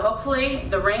 And so hopefully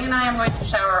the rain I am going to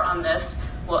shower on this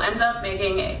will end up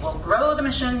will grow the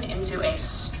mission into a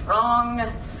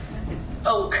strong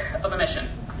oak of a mission.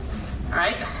 All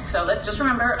right, so just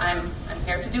remember, I'm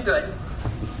here to do good.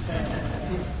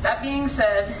 That being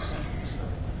said,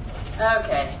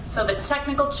 okay, so the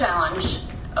technical challenge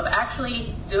of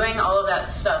actually doing all of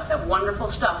that stuff, that wonderful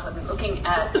stuff, of looking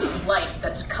at light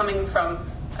that's coming from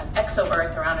an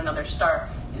exo-Earth around another star,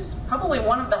 is probably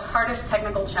one of the hardest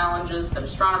technical challenges that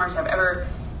astronomers have ever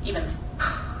even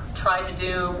tried to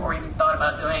do or even thought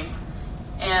about doing.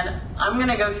 And I'm going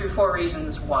to go through 4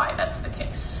 reasons why that's the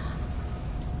case.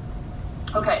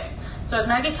 Okay, so as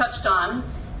Maggie touched on,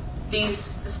 the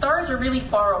stars are really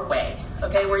far away.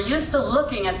 Okay, we're used to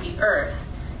looking at the Earth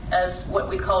as what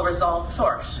we call a resolved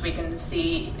source. We can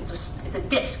see it's a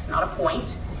disk, not a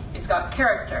point. It's got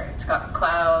character. It's got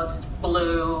clouds. It's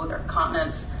blue. There are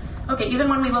continents. Okay, even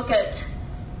when we look at,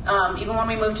 even when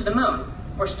we move to the moon,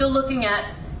 we're still looking at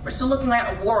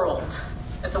a world.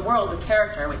 It's a world with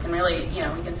character. We can really,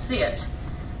 we can see it.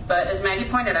 But as Maggie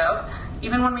pointed out,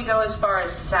 even when we go as far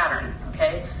as Saturn,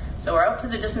 okay, so we're out to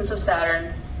the distance of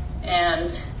Saturn,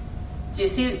 and do you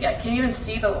see? Yeah, can you even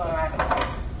see the?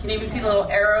 Can you even see the little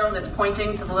arrow that's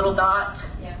pointing to the little dot?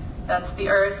 Yeah. That's the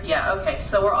Earth. Yeah. Okay.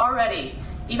 So we're already,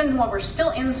 even when we're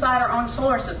still inside our own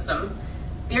solar system,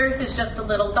 the Earth is just a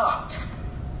little dot.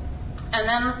 And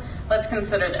then let's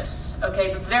consider this.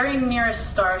 Okay, the very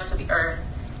nearest stars to the Earth,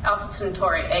 Alpha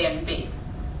Centauri A and B.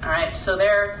 All right. So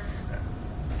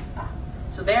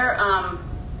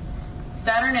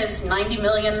Saturn is 90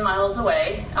 million miles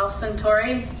away. Alpha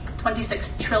Centauri,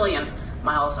 26 trillion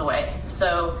miles away.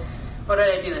 So what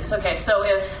did I do this? Okay, so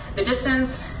if the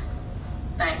distance,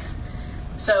 thanks.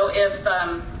 So if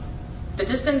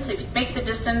if you make the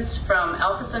distance from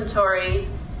Alpha Centauri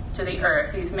to the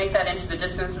Earth, if you make that into the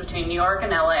distance between New York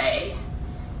and LA,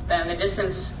 then the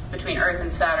distance between Earth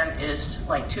and Saturn is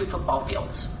like 2 football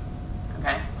fields.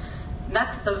 Okay? And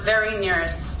that's the very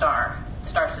nearest star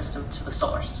system to the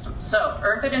solar system. So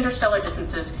Earth at interstellar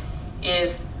distances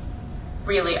is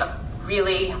really a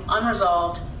really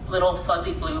unresolved little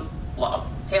fuzzy blue blob,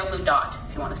 pale blue dot,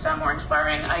 if you want to sound more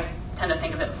inspiring. I tend to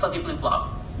think of it fuzzy blue blob.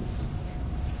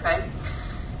 Okay?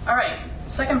 All right,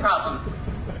 second problem.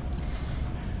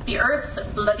 The Earth's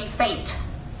bloody faint.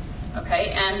 Okay,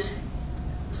 and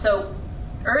so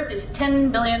Earth is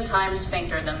 10 billion times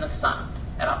fainter than the Sun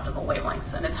at optical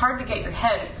wavelengths, and it's hard to get your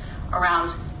head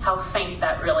around how faint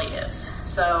that really is.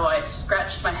 So I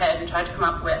scratched my head and tried to come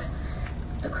up with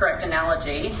the correct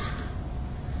analogy.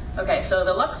 Okay, so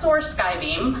the Luxor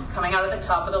skybeam coming out of the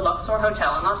top of the Luxor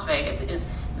Hotel in Las Vegas is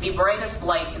the brightest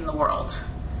light in the world.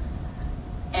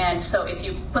 And so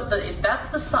if that's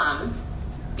the Sun,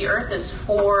 the Earth is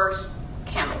 4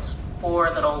 candles,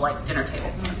 4 little like dinner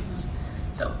table candles.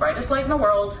 So brightest light in the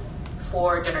world,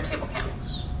 4 dinner table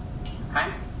candles.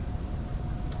 Okay?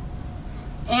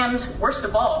 And worst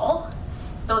of all,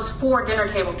 those 4 dinner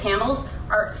table candles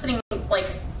are sitting like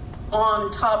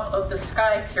on top of the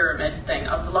sky pyramid thing,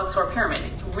 of the Luxor pyramid.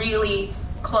 It's really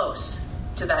close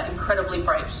to that incredibly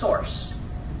bright source.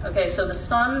 Okay, so the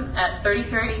Sun at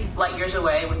 33 light years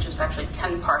away, which is actually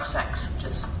 10 parsecs, which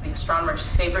is the astronomer's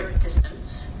favorite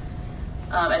distance.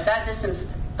 At that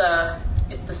distance,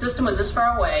 if the system was this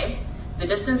far away, the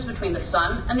distance between the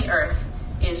Sun and the Earth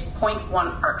is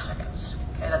 0.1 arc seconds.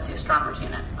 Okay, that's the astronomer's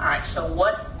unit. All right, so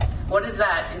what is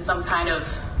that in some kind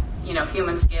of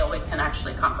human scale we can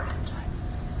actually comprehend?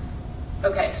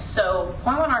 Okay, so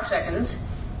 0.1 arc seconds,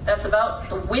 that's about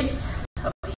the width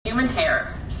of human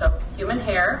hair. So human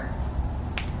hair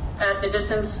at the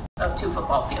distance of 2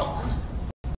 football fields.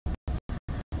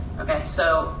 Okay,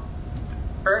 so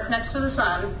Earth next to the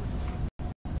Sun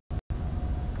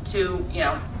to,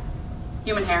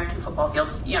 human hair, 2 football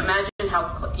fields. Imagine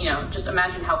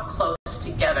how close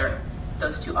together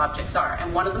those 2 objects are.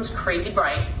 And one of them's crazy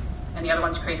bright, and the other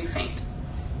one's crazy faint.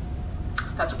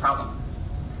 That's a problem.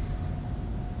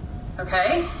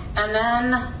 Okay, and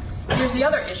then here's the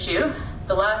other issue,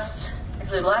 the last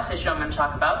issue I'm going to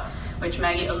talk about, which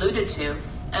Maggie alluded to,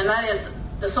 and that is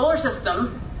the solar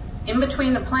system, in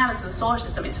between the planets of the solar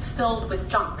system, it's filled with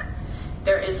junk.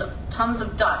 There is tons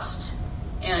of dust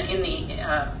in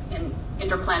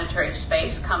interplanetary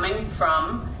space coming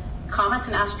from comets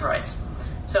and asteroids.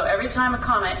 So every time a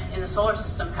comet in the solar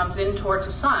system comes in towards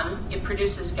the Sun, it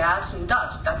produces gas and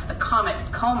dust. That's the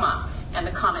comet coma and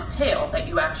the comet tail that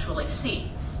you actually see.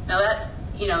 Now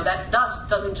that dust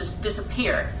doesn't just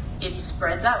disappear. It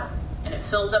spreads out and it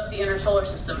fills up the inner solar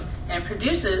system and it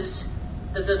produces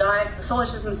the solar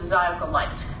system's zodiacal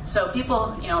light. So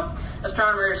people,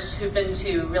 astronomers who've been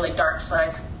to really dark sky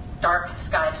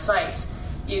sites,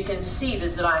 you can see the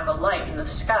zodiacal light in the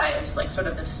sky. It's like sort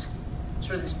of this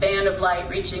band of light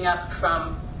reaching up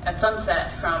at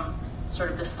sunset from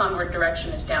sort of the sunward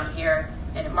direction is down here,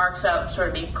 and it marks out sort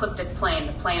of the ecliptic plane,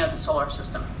 the plane of the solar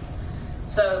system.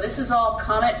 So this is all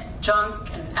comet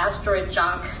junk and asteroid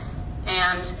junk,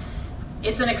 and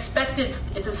it's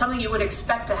something you would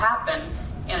expect to happen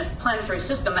in a planetary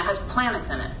system that has planets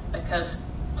in it, because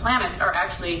planets are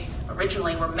actually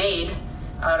originally were made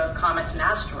out of comets and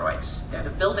asteroids. They're the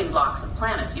building blocks of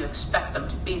planets. You expect them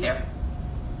to be there.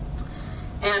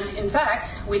 And in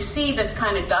fact, we see this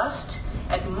kind of dust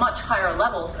at much higher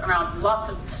levels around lots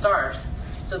of stars.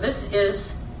 So this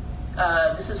is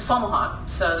Fomalhaut.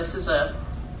 So this is a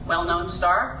well-known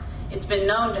star. It's been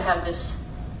known to have this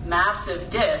massive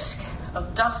disk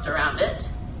of dust around it.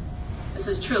 This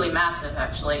is truly massive,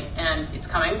 actually, and it's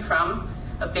coming from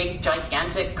a big,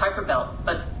 gigantic Kuiper belt,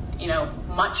 but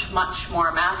much, much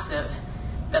more massive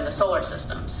than the solar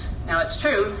systems. Now, it's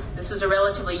true, this is a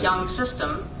relatively young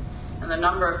system, and the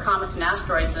number of comets and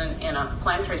asteroids in a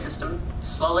planetary system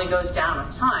slowly goes down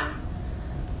with time.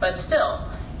 But still,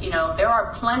 there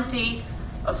are plenty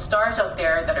of stars out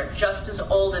there that are just as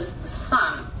old as the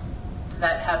sun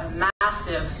that have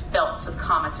massive belts of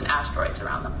comets and asteroids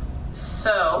around them.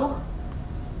 So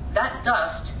that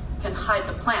dust can hide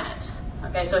the planet.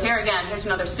 Okay, so here again, here's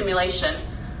another simulation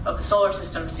of the solar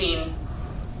system seen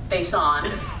face on.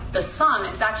 The sun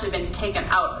has actually been taken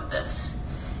out of this.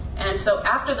 And so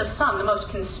after the sun, the most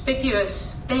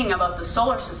conspicuous thing about the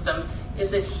solar system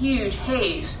is this huge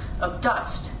haze of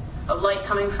dust, of light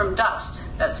coming from dust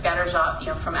that scatters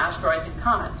off, from asteroids and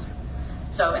comets.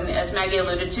 So, and as Maggie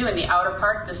alluded to, in the outer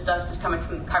part, this dust is coming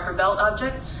from Kuiper belt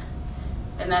objects.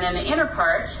 And then in the inner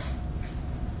part,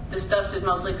 this dust is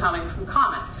mostly coming from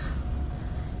comets.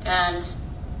 And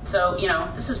so,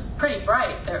 this is pretty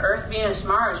bright. The Earth, Venus,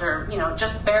 Mars are,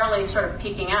 just barely sort of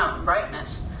peeking out in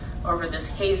brightness over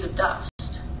this haze of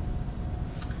dust.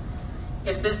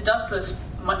 If this dust was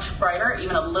much brighter,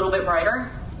 even a little bit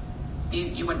brighter,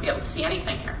 you wouldn't be able to see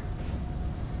anything here.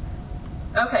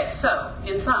 Okay, so,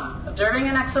 in sum, observing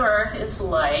an exo-Earth is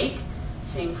like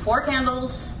seeing 4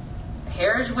 candles a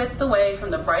hair's width away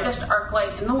from the brightest arc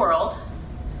light in the world,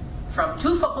 from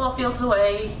 2 football fields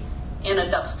away in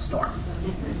a dust storm.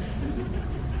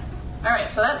 All right,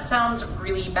 so that sounds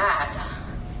really bad.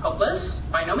 Hopeless?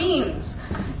 By no means.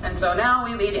 And so now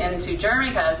we lead into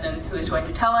Jeremy Kasdan, who is going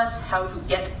to tell us how to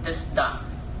get this done.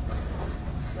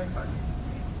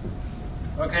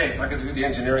 Okay, so I get to do the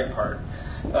engineering part,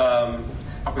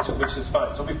 which is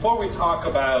fun. So before we talk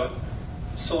about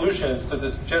solutions to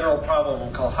this general problem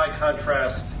we call high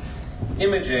contrast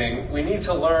imaging, we need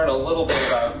to learn a little bit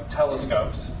about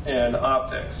telescopes and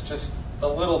optics, just a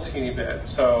little teeny bit.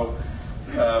 So,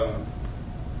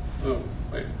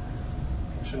 wait,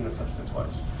 I shouldn't have touched it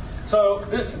twice. So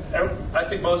this, I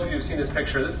think most of you have seen this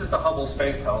picture. This is the Hubble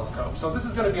Space Telescope. So this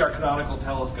is going to be our canonical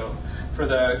telescope for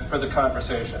the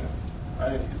conversation. I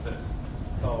didn't use this.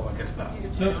 Oh, I guess not.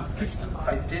 No,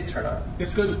 I did turn on.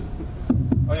 It's good.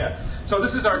 Oh yeah. So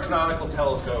this is our canonical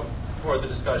telescope for the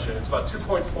discussion. It's about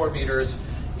 2.4 meters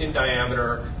in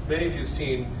diameter. Many of you have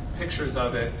seen pictures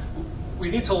of it. We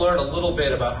need to learn a little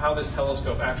bit about how this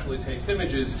telescope actually takes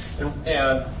images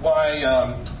and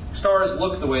why stars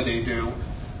look the way they do,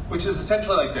 which is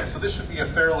essentially like this. So this should be a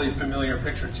fairly familiar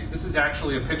picture to you. This is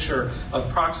actually a picture of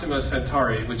Proxima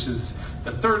Centauri, which is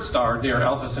the 3rd star near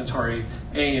Alpha Centauri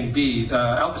A and B. The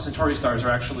Alpha Centauri stars are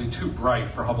actually too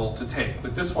bright for Hubble to take,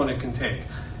 but this one it can take.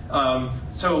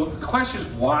 So the question is,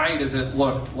 why does it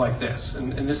look like this?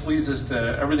 And this leads us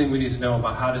to everything we need to know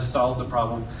about how to solve the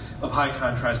problem of high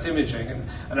contrast imaging.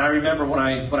 And I remember when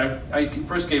I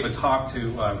first gave a talk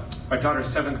to my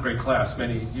daughter's 7th grade class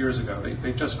many years ago.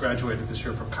 They just graduated this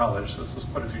year from college, so this was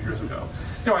quite a few years ago.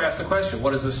 I asked the question,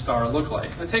 what does this star look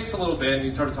like? And it takes a little bit, and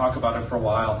you sort of talk about it for a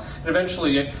while. And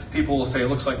eventually people will say it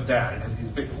looks like that. It has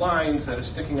these big lines that are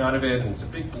sticking out of it, and it's a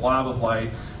big blob of light.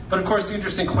 But of course, the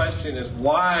interesting question is,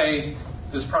 why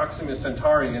does Proxima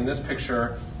Centauri in this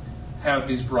picture have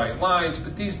these bright lines,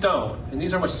 but these don't? And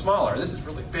these are much smaller. This is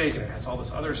really big, and it has all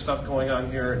this other stuff going on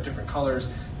here in different colors.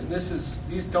 And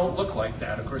these don't look like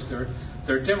that. Of course,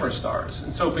 they're dimmer stars.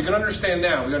 And so if we can understand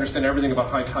that, we understand everything about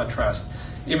high contrast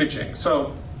imaging.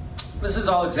 So this is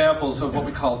all examples of what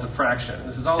we call diffraction.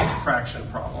 This is all a diffraction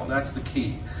problem. That's the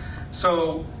key.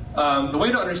 So the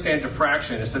way to understand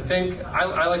diffraction is to think,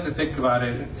 I like to think about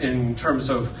it in terms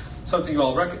of something you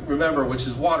all remember, which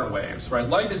is water waves, right?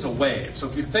 Light is a wave. So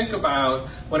if you think about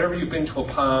whenever you've been to a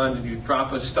pond and you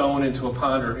drop a stone into a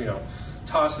pond, or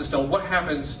toss the stone, what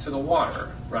happens to the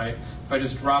water, right? If I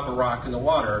just drop a rock in the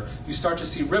water, you start to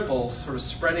see ripples sort of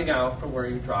spreading out from where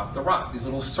you drop the rock. These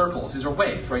little circles, these are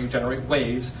waves, right? You generate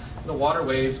waves, and the water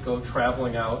waves go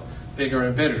traveling out bigger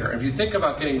and bigger. If you think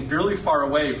about getting really far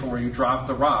away from where you drop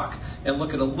the rock and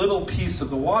look at a little piece of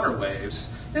the water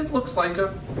waves, it looks like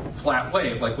a flat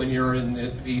wave, like when you're in the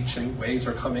beach and waves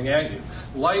are coming at you.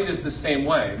 Light is the same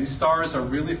way. These stars are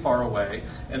really far away,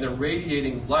 and they're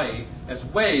radiating light as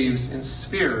waves in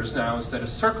spheres now instead of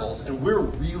circles, and we're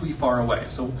really far away.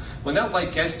 So when that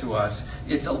light gets to us,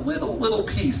 it's a little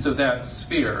piece of that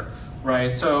sphere.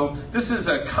 Right, so this is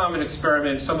a common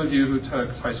experiment. Some of you who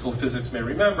took high school physics may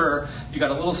remember. You got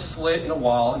a little slit in a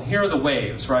wall, and here are the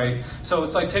waves, right? So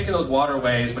it's like taking those water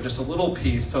waves, but just a little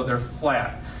piece, so they're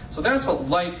flat. So that's what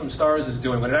light from stars is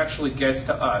doing when it actually gets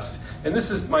to us. And this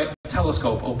is my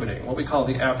telescope opening, what we call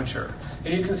the aperture.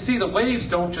 And you can see the waves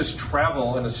don't just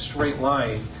travel in a straight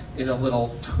line in a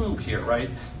little tube here, right?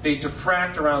 They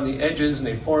diffract around the edges and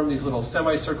they form these little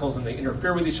semicircles and they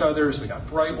interfere with each other. So we got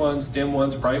bright ones, dim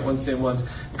ones, bright ones, dim ones.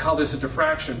 We call this a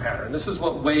diffraction pattern. This is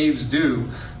what waves do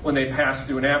when they pass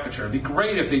through an aperture. It'd be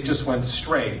great if they just went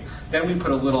straight. Then we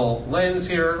put a little lens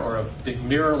here or a big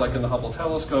mirror like in the Hubble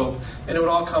telescope, and it would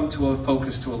all come to a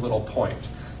focus to a little point.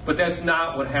 But that's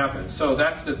not what happens. So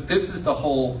this is the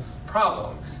whole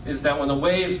problem, is that when the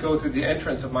waves go through the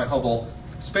entrance of my Hubble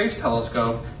Space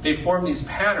Telescope, they form these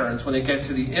patterns when they get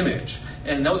to the image.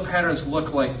 And those patterns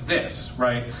look like this,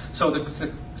 right? So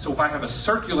if I have a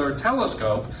circular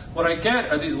telescope, what I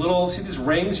get are these little, see these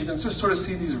rings? You can just sort of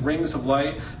see these rings of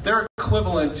light. They're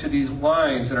equivalent to these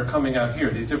lines that are coming out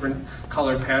here, these different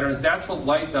colored patterns. That's what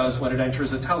light does when it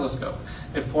enters a telescope.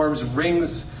 It forms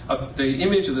rings. The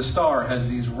image of the star has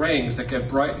these rings that get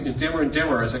bright, dimmer and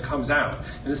dimmer as it comes out.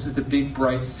 And this is the big,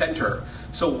 bright center.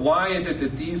 So why is it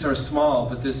that these are small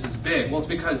but this is big? Well, it's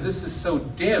because this is so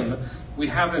dim, we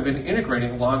haven't been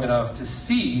integrating long enough to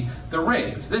see the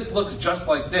rings. This looks just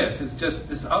like this. It's just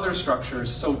this other structure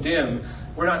is so dim,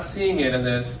 we're not seeing it in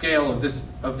the scale of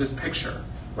this picture,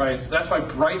 right? So that's why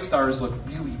bright stars look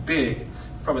really big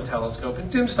from a telescope and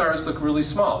dim stars look really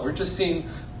small. We're just seeing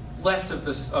less of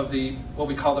the what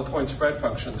we call the point spread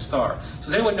function of the star. So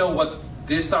does anyone know what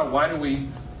this are? Why do we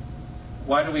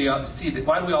see that?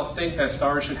 Why do we all think that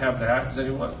stars should have that? Does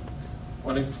anyone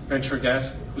want to venture a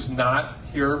guess? Who's not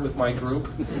here with my group?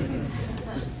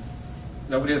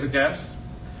 Nobody has a guess?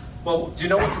 Well, do you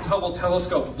know what the Hubble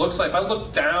telescope looks like? If I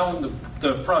look down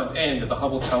the front end of the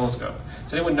Hubble telescope,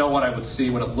 does anyone know what I would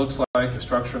see, what it looks like, the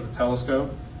structure of the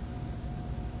telescope?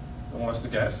 Who wants to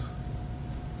guess?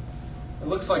 It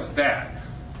looks like that,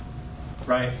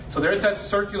 right? So there's that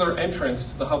circular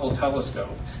entrance to the Hubble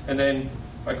telescope. And then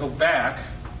if I go back,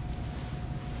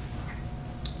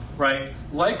 right,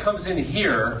 light comes in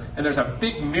here, and there's a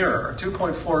big mirror, a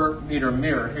 2.4 meter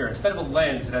mirror here. Instead of a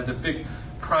lens, it has a big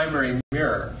primary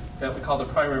mirror that we call the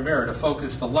primary mirror to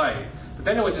focus the light. But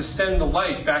then it would just send the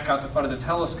light back out the front of the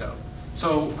telescope.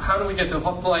 So how do we get the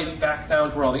light back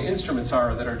down to where all the instruments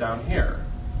are that are down here?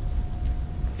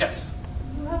 Yes?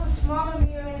 You have a smaller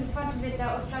mirror in front of it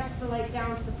that reflects the light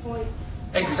down to the point.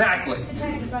 Exactly.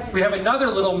 We have another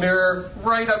little mirror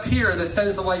right up here that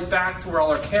sends the light back to where all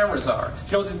our cameras are.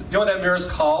 Do you know what that mirror is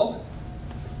called?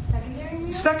 Secondary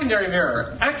mirror? Secondary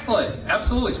mirror. Excellent.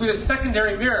 Absolutely. So we have a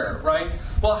secondary mirror, right?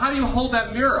 Well, how do you hold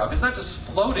that mirror up? It's not just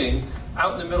floating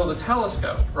out in the middle of the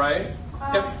telescope, right?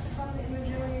 From the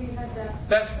image earlier you had that.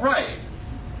 That's right.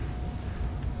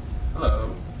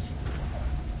 Hello.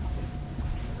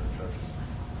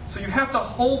 So you have to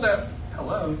hold that,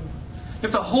 hello. You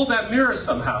have to hold that mirror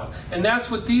somehow. And that's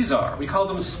what these are. We call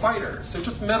them spiders. They're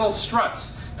just metal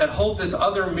struts that hold this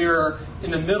other mirror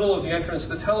in the middle of the entrance of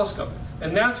the telescope.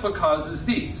 And that's what causes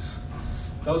these.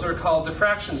 Those are called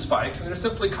diffraction spikes, and they're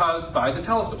simply caused by the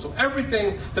telescope. So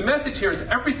everything, the message here is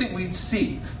everything we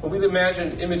see when we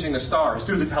imagine imaging a star is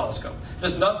through the telescope. It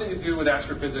has nothing to do with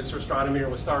astrophysics or astronomy or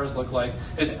what stars look like.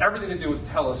 It has everything to do with the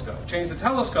telescope. Change the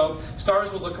telescope,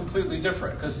 stars will look completely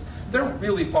different because they're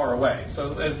really far away.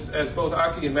 So as both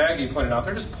Aki and Maggie pointed out,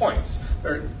 they're just points.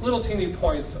 They're little teeny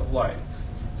points of light.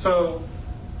 So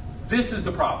this is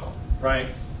the problem, right?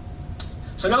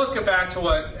 So now let's get back to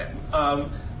what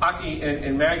Aki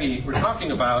and Maggie were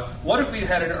talking about. What if we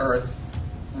had an Earth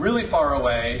really far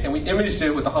away and we imaged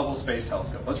it with the Hubble Space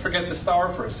Telescope? Let's forget the star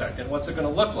for a second. What's it going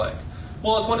to look like?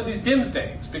 Well, it's one of these dim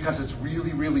things because it's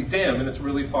really, really dim and it's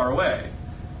really far away.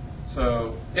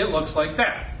 So it looks like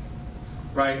that,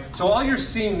 right? So all you're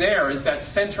seeing there is that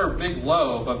center big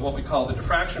lobe of what we call the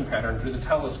diffraction pattern through the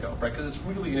telescope, right? Because it's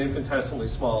really an infinitesimally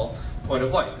small point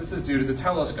of light. This is due to the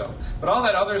telescope. But all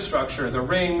that other structure, the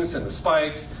rings and the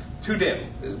spikes, too dim.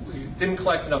 We didn't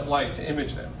collect enough light to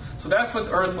image them. So that's what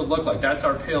the Earth would look like. That's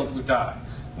our pale blue dot.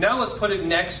 Now let's put it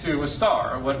next to a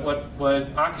star, what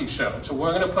Aki showed. So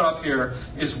what we're going to put up here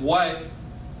is what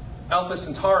Alpha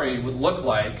Centauri would look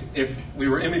like if we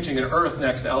were imaging an Earth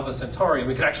next to Alpha Centauri, and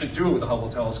we could actually do it with the Hubble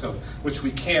telescope, which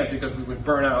we can't because we would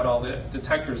burn out all the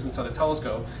detectors inside the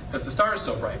telescope because the star is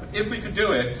so bright. But if we could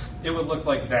do it, it would look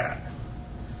like that.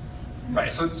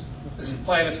 Right, so this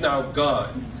planet's now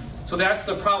gone. So that's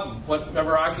the problem.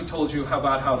 Remember Aki told you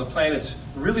about how the planet's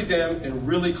really dim and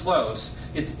really close.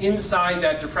 It's inside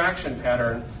that diffraction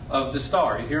pattern of the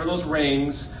star. You hear those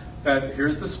rings.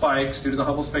 Here's the spikes due to the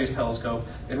Hubble Space Telescope,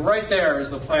 and right there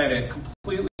is the planet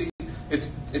completely.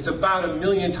 It's about 1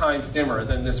 million times dimmer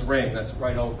than this ring that's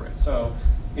right over it. So,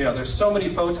 there's so many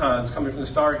photons coming from the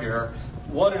star here.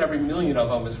 1 in every million of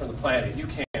them is from the planet. You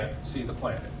can't see the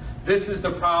planet. This is the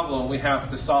problem we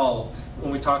have to solve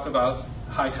when we talk about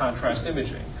high contrast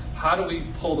imaging. How do we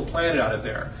pull the planet out of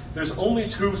there? There's only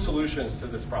 2 solutions to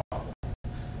this problem.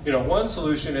 One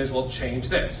solution is we'll change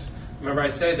this. Remember I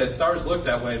said that stars look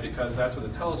that way because that's what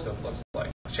the telescope looks like.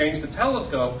 Change the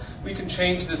telescope, we can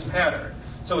change this pattern.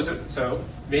 So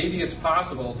maybe it's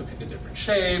possible to pick a different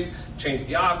shape, change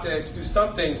the optics, do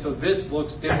something so this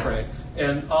looks different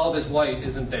and all this light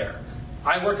isn't there.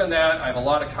 I work on that. I have a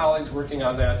lot of colleagues working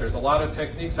on that. There's a lot of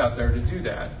techniques out there to do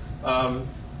that,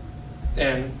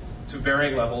 and to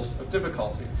varying levels of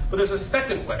difficulty. But there's a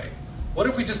second way. What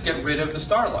if we just get rid of the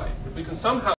starlight? If we can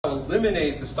somehow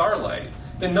eliminate the starlight,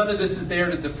 then none of this is there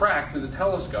to diffract through the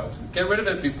telescope. Get rid of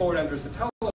it before it enters the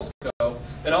telescope,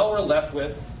 and all we're left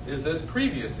with is this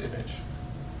previous image.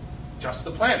 Just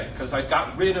the planet, because I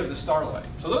got rid of the starlight.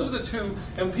 So those are the 2,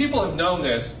 and people have known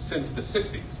this since the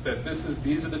 60s, that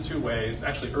these are the 2 ways,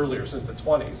 actually earlier, since the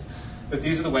 20s, that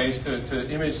these are the ways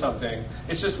to image something.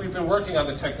 It's just we've been working on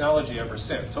the technology ever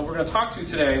since. So we're going to talk to you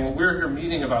today, and what we're here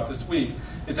meeting about this week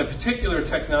is a particular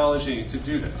technology to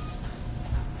do this,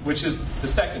 which is the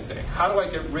second thing. How do I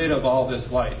get rid of all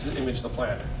this light to image the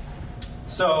planet?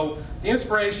 So the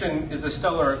inspiration is a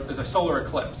solar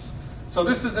eclipse. So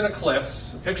this is an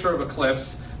eclipse, a picture of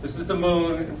eclipse. This is the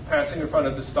moon passing in front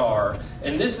of the star.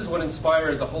 And this is what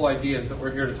inspired the whole ideas that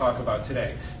we're here to talk about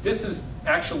today. This is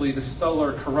actually the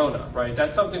solar corona, right?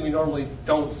 That's something we normally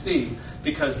don't see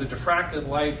because the diffracted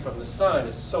light from the sun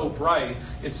is so bright,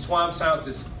 it swamps out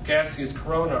this gaseous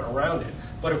corona around it.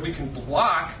 But if we can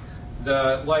block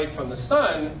the light from the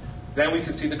sun, then we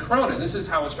can see the corona. This is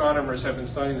how astronomers have been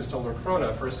studying the solar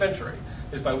corona for a century,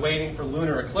 is by waiting for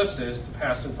lunar eclipses to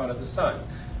pass in front of the sun.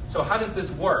 So how does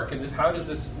this work, and how does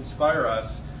this inspire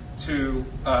us to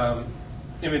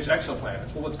image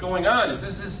exoplanets? Well, what's going on is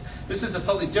this is a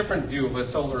slightly different view of a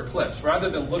solar eclipse. Rather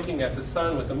than looking at the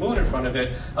sun with the moon in front of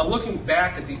it, I'm looking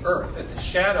back at the Earth, at the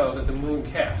shadow that the moon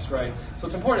casts, right? So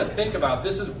it's important to think about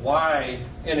this is why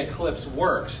an eclipse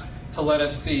works, to let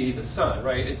us see the sun,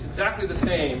 right? It's exactly the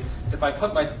same as if I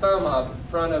put my thumb up in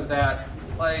front of that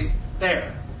light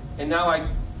there, and now I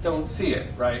don't see it,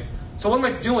 right? So what am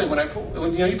I doing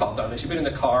when you've all done this, you've been in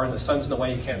the car and the sun's in the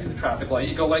way, you can't see the traffic light,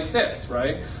 you go like this,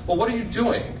 right? Well, what are you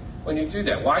doing when you do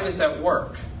that? Why does that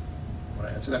work? Want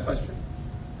to answer that question?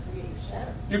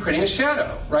 You're creating a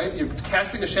shadow, right? You're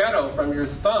casting a shadow from your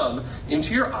thumb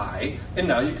into your eye, and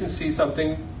now you can see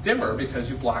something dimmer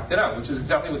because you blocked it out, which is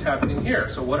exactly what's happening here.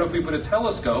 So what if we put a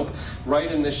telescope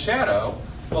right in this shadow?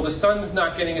 Well, the sun's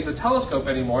not getting into the telescope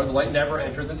anymore. The light never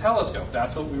entered the telescope.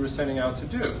 That's what we were setting out to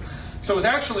do. So it was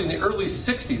actually in the early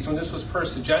 60s when this was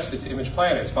first suggested to image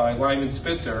planets by Lyman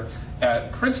Spitzer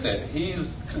at Princeton.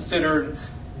 He's considered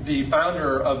the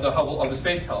founder of the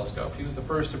Space Telescope. He was the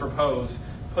first to propose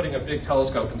putting a big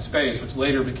telescope in space, which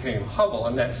later became Hubble.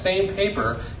 In that same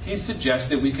paper, he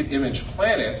suggested we could image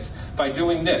planets by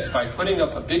doing this, by putting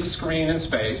up a big screen in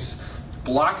space,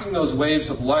 blocking those waves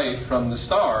of light from the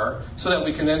star so that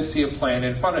we can then see a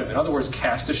planet in front of it. In other words,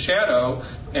 cast a shadow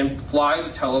and fly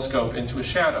the telescope into a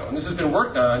shadow. And this has been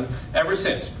worked on ever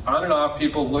since. On and off,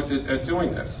 people have looked at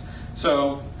doing this.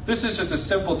 So this is just a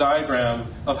simple diagram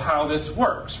of how this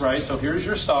works, right? So here's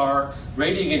your star,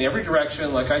 radiating in every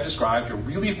direction like I described. You're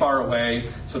really far away,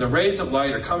 so the rays of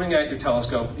light are coming at your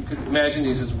telescope. You could imagine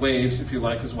these as waves if you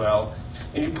like as well.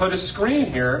 And you put a screen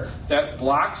here that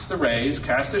blocks the rays,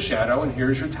 casts a shadow, and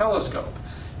here's your telescope.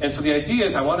 And so the idea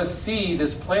is I want to see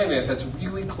this planet that's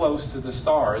really close to the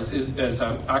star, as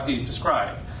Aki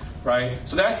described, right?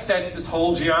 So that sets this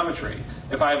whole geometry.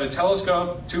 If I have a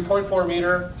telescope, 2.4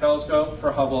 meter telescope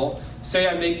for Hubble, say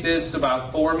I make this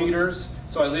about 4 meters,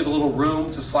 so I leave a little room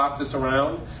to slop this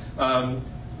around.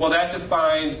 Well, that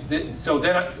defines, so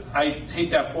then I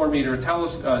take that 4 meter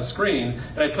screen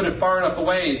and I put it far enough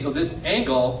away so this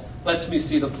angle lets me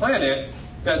see the planet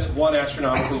that's 1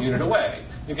 astronomical unit away.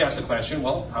 You can ask the question,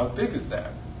 well, how big is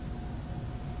that?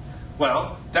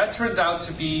 Well, that turns out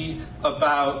to be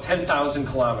about 10,000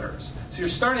 kilometers. So you're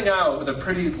starting out with a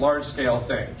pretty large-scale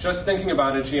thing. Just thinking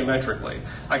about it geometrically.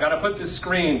 I got to put this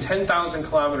screen 10,000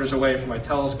 kilometers away from my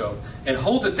telescope and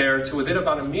hold it there to within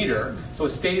about a meter so it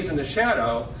stays in the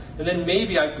shadow, and then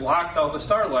maybe I blocked all the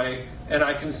starlight and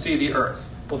I can see the Earth.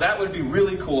 Well, that would be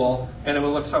really cool, and it would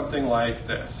look something like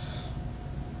this.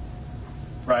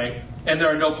 Right? And there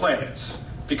are no planets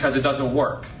because it doesn't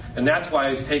work. And that's why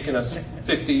it's taken us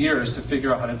 50 years to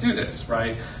figure out how to do this,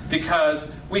 right?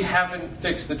 Because we haven't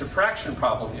fixed the diffraction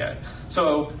problem yet.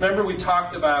 So remember we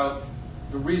talked about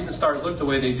the reason stars look the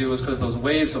way they do is because those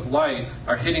waves of light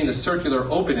are hitting the circular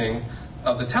opening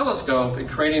of the telescope and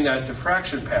creating that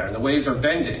diffraction pattern. The waves are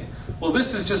bending. Well,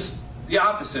 this is just the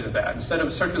opposite of that. Instead of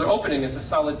a circular opening, it's a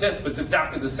solid disk, but it's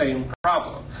exactly the same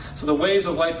problem. So the waves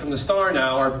of light from the star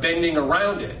now are bending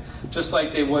around it, just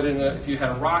like they would if you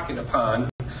had a rock in a pond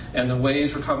and the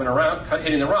waves were coming around,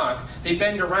 hitting the rock. They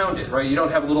bend around it, right? You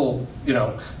don't have a little,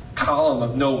 column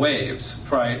of no waves,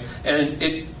 right? And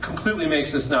it completely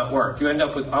makes this not work. You end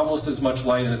up with almost as much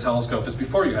light in the telescope as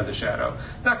before you had the shadow.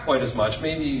 Not quite as much,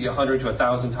 maybe 100 to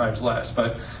 1,000 times less.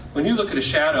 But when you look at a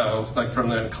shadow, like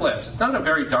from an eclipse, it's not a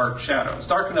very dark shadow. It's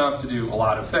dark enough to do a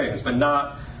lot of things, but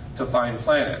not to find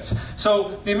planets.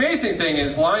 So the amazing thing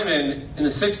is Lyman in the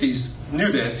 60s knew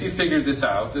this. He figured this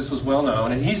out. This was well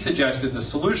known, and he suggested the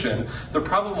solution. The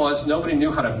problem was nobody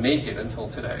knew how to make it until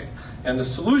today. And the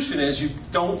solution is you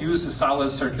don't use a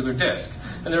solid circular disk.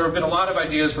 And there have been a lot of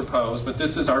ideas proposed, but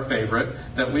this is our favorite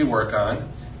that we work on.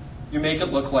 You make it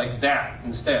look like that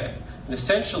instead. And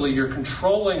essentially, you're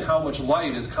controlling how much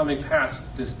light is coming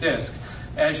past this disk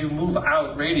as you move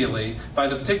out radially by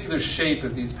the particular shape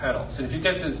of these petals. And if you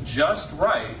get this just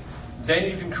right,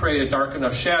 then you can create a dark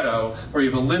enough shadow where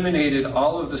you've eliminated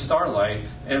all of the starlight,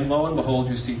 and lo and behold,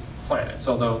 you see planets,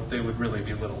 although they would really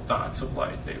be little dots of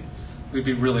light. We'd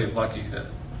be really lucky to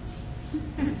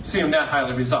see them that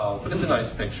highly resolved, but it's a nice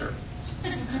picture.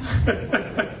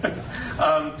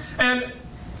 And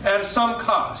at some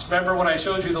cost. Remember when I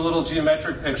showed you the little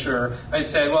geometric picture, I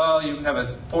said, well, you have a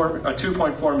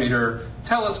 2.4 meter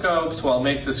telescope, so I'll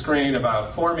make the screen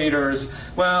about 4 meters.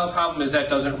 Well, the problem is that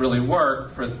doesn't really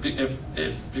work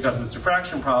because of this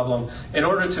diffraction problem. In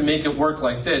order to make it work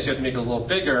like this, you have to make it a little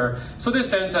bigger. So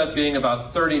this ends up being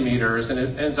about 30 meters, and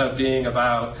it ends up being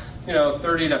about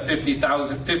 30 to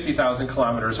 50,000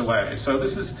 kilometers away. So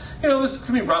this is, this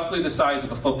can be roughly the size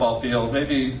of a football field,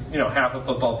 maybe, half a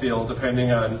football field,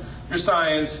 depending on your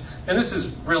science. And this is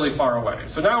really far away.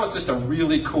 So now it's just a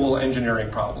really cool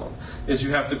engineering problem, is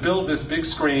you have to build this big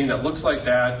screen that looks like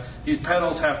that. These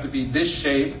petals have to be this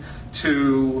shape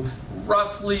to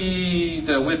roughly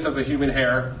the width of a human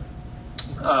hair.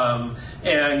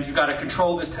 And you've got to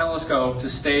control this telescope to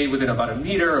stay within about a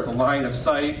meter of the line of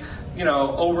sight,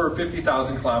 over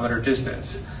 50,000 kilometer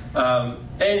distance.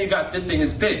 And you got this thing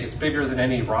is big. It's bigger than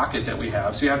any rocket that we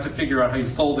have. So you have to figure out how you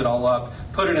fold it all up,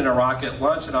 put it in a rocket,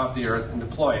 launch it off the Earth, and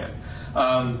deploy it.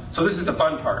 So this is the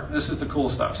fun part. This is the cool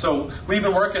stuff. So we've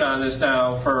been working on this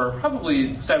now for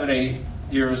probably 7, 8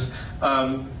 years.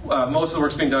 Most of the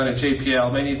work's being done at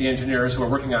JPL. Many of the engineers who are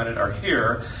working on it are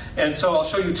here. And so I'll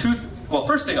show you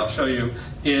first thing I'll show you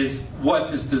is what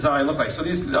this design looked like. So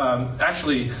these,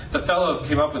 actually, the fellow who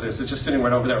came up with this is just sitting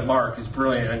right over there. Mark, he's a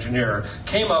brilliant engineer,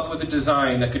 came up with a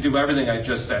design that could do everything I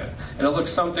just said. And it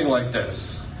looks something like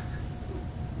this.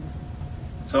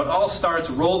 So it all starts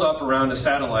rolled up around a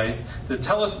satellite. The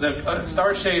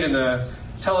starshade and the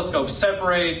telescope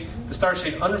separate. The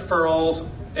starshade unfurls,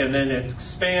 and then it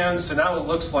expands. So now it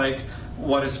looks like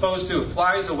what it's supposed to. It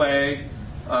flies away.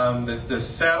 This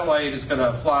satellite is going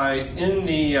to fly in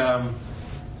the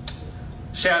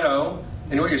shadow,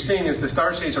 and what you're seeing is the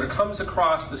starshade sort of comes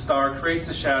across the star, creates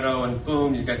the shadow, and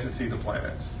boom, you get to see the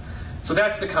planets. So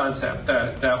that's the concept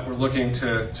that we're looking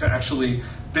to actually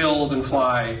build and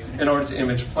fly in order to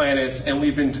image planets, and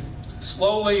we've been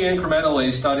slowly,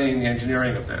 incrementally studying the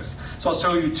engineering of this. So I'll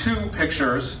show you 2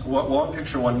 pictures, one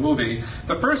picture, one movie.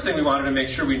 The first thing we wanted to make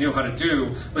sure we knew how to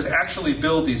do was actually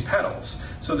build these petals.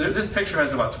 So this picture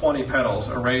has about 20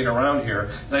 petals arrayed around here.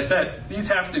 As I said, these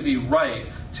have to be right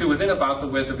to within about the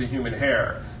width of a human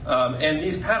hair. And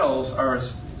these petals are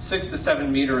 6 to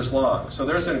 7 meters long. So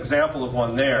there's an example of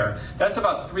one there. That's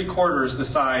about 3/4 the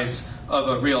size of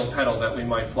a real petal that we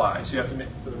might fly. So you have to make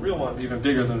the real one be even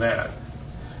bigger than that.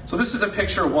 So this is a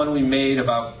picture of one we made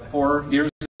about 4 years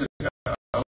ago.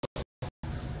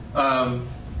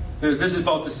 This is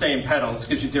both the same petal. This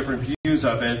gives you different views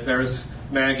of it. There's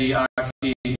Maggie,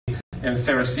 Aki, and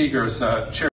Sarah Seeger's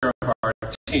chair of our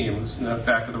team, who's in the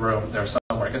back of the room there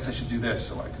somewhere. I guess I should do this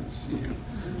so I can see you.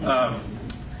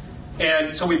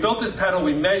 And so we built this pedal,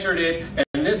 we measured it,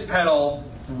 and this pedal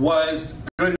was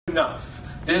good enough.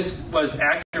 This was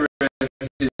accurate.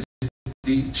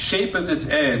 The shape of this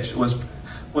edge was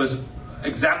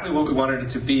exactly what we wanted it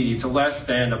to be, to less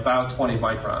than about 20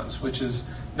 microns, which is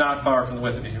not far from the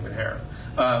width of a human hair.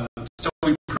 So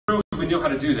we proved we knew how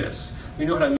to do this. We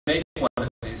knew how to make one of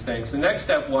these things. The next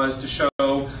step was to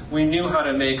show we knew how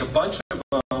to make a bunch of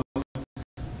them,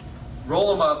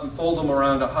 roll them up and fold them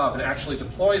around a hub and actually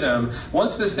deploy them.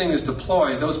 Once this thing is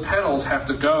deployed, those pedals have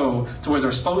to go to where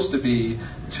they're supposed to be,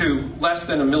 to less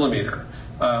than a millimeter,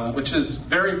 which is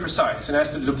very precise and has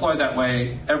to deploy that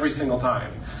way every single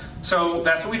time. So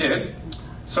that's what we did.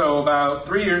 So about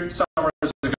 3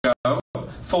 summers ago,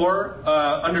 4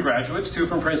 undergraduates, 2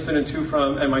 from Princeton and 2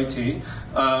 from MIT,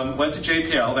 went to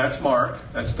JPL. That's Mark,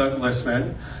 that's Doug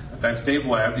Lissman, that's Dave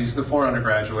Webb. These are the 4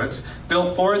 undergraduates.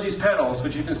 Built 4 of these pedals,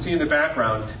 which you can see in the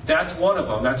background. That's one of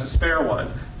them. That's a spare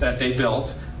one that they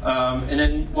built. And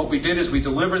then what we did is we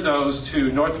delivered those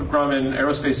to Northrop Grumman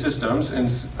Aerospace Systems in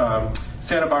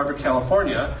Santa Barbara,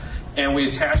 California. And we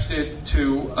attached it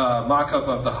to a mock-up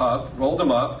of the hub, rolled them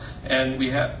up, and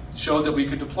we showed that we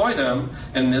could deploy them.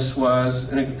 And this was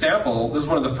an example. This is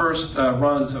one of the first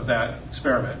runs of that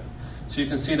experiment. So you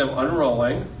can see them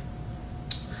unrolling.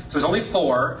 So there's only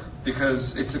 4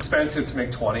 because it's expensive to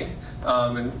make 20.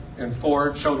 And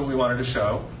 4 showed what we wanted to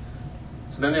show.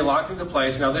 So then they locked into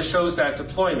place. Now this shows that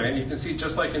deployment. You can see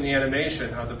just like in the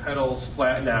animation how the pedals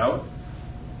flatten out.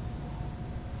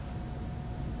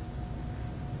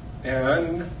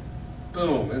 And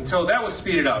boom. And so that was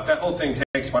speeded up. That whole thing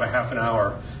takes about a half an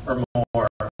hour or more.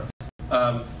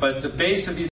 But the base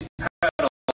of these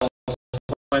pedals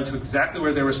went to exactly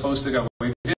where they were supposed to go.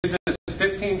 We did this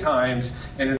 15 times,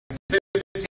 and in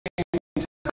 15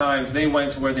 times they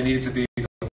went to where they needed to be,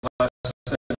 less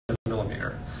than a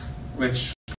millimeter,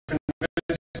 which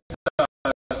convinced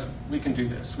us we can do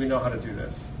this. We know how to do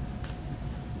this.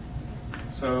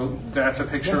 So that's a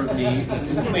picture of me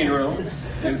in the clean room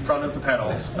in front of the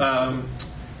pedals.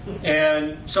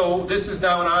 And so this is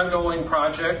now an ongoing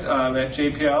project at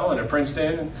JPL and at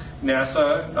Princeton,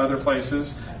 NASA, other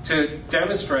places, to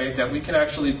demonstrate that we can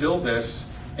actually build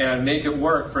this and make it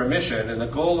work for a mission. And the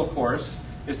goal, of course,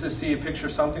 is to see a picture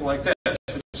something like this,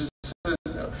 which is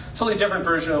a totally different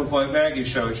version of what Maggie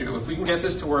showed you. If we can get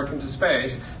this to work into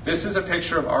space, this is a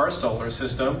picture of our solar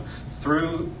system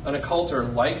through an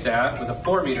occulter like that with a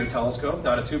 4-meter telescope,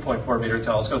 not a 2.4-meter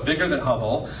telescope, bigger than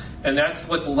Hubble. And that's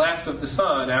what's left of the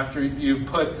sun after you've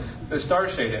put the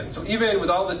starshade in. So even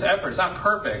with all this effort, it's not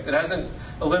perfect. It hasn't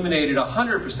eliminated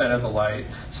 100% of the light.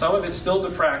 Some of it still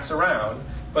diffracts around,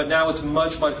 but now it's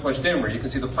much, much, much dimmer. You can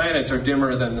see the planets are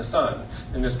dimmer than the sun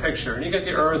in this picture. And you get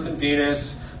the Earth and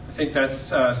Venus. I think that's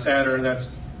Saturn.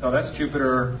 That's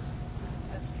Jupiter.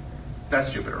 That's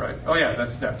Jupiter, right? Oh yeah,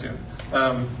 that's Neptune.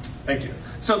 Thank you.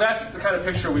 So that's the kind of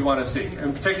picture we want to see.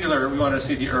 In particular, we want to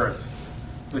see the Earth,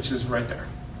 which is right there.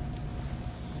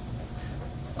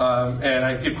 And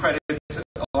I give a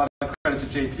lot of credit to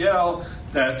JPL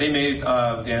that they made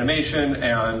the animation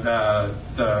and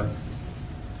the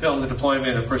film, the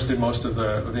deployment, of course, did most of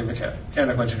the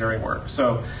mechanical engineering work.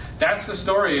 So that's the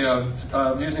story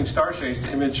of using starshades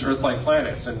to image Earth-like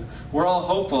planets. And we're all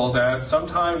hopeful that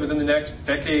sometime within the next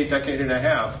decade and a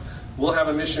half, we'll have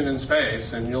a mission in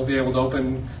space, and you'll be able to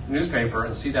open the newspaper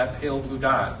and see that pale blue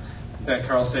dot that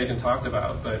Carl Sagan talked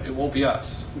about. But it won't be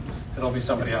us. It'll be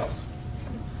somebody else.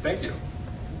 Thank you.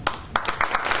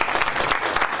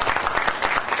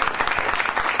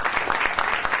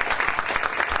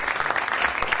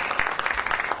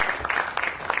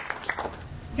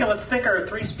 Yeah, let's thank our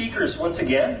 3 speakers once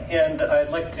again, and I'd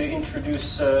like to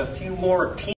introduce a few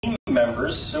more team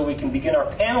members so we can begin our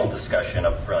panel discussion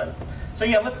up front. So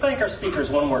yeah, let's thank our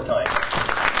speakers one more time.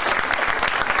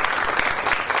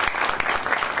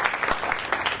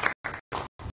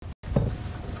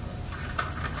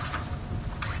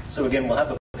 So again, we'll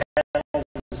have a panel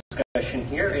discussion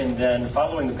here, and then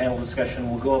following the panel discussion,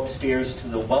 we'll go upstairs to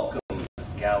the Welcome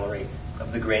Gallery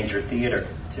of the Granger Theater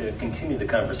to continue the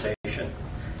conversation.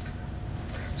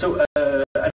 So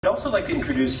I'd also like to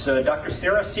introduce Dr.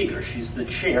 Sarah Seeger. She's the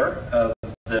chair of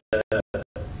the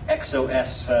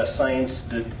ExoS Science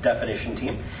Definition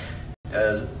Team.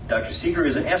 Dr. Seeger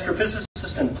is an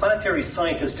astrophysicist and planetary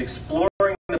scientist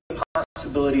exploring the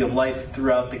possibility of life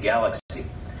throughout the galaxy,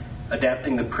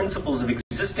 adapting the principles of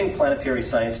existing planetary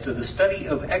science to the study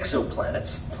of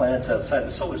exoplanets, planets outside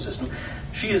the solar system.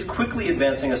 She is quickly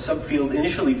advancing a subfield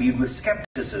initially viewed with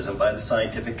skepticism by the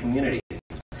scientific community.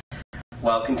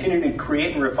 While continuing to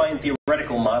create and refine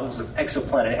theoretical models of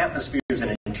exoplanet atmospheres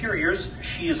and interiors,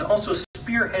 she is also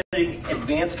spearheading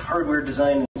advanced hardware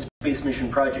design and space mission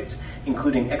projects,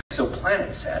 including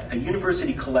Exoplanet-Sat, a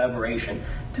university collaboration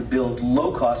to build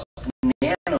low-cost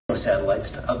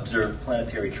nanosatellites to observe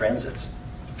planetary transits.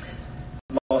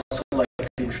 I'd also like to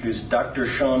introduce Dr.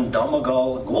 Sean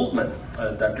Domagal Goldman.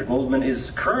 Dr. Goldman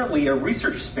is currently a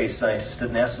research space scientist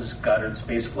at NASA's Goddard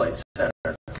Space Flight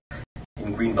Center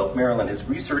in Greenbelt, Maryland. His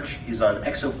research is on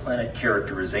exoplanet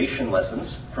characterization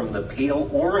lessons from the pale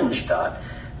orange dot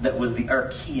that was the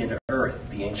Archean Earth,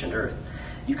 the ancient Earth.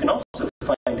 You can also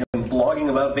find him blogging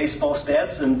about baseball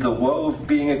stats and the woe of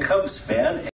being a Cubs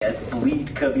fan at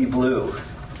Bleed Cubby Blue.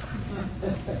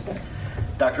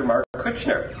 Dr. Mark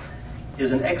Kuchner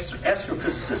is an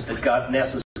astrophysicist at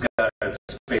NASA's Goddard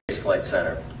Space Flight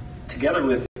Center. Together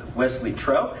with Wesley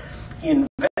Trout, he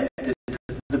invented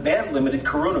the band-limited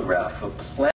coronagraph, a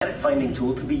planet-finding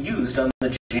tool to be used on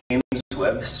the James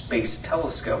Webb Space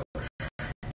Telescope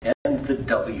and the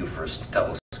WFIRST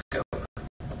telescope.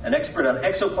 An expert on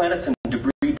exoplanets and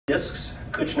debris disks,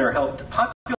 Kuchner helped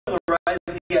popularize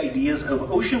the ideas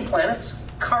of ocean planets,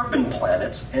 carbon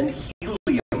planets, and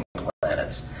helium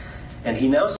planets. And he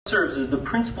now serves as the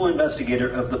principal investigator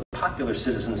of the popular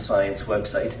citizen science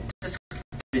website,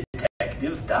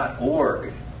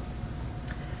 diskdetective.org.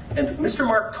 And Mr.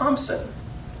 Mark Thompson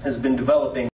has been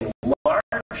developing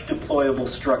large deployable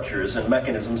structures and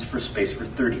mechanisms for space for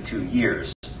 32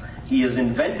 years. He has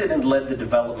invented and led the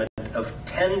development of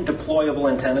 10 deployable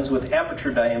antennas with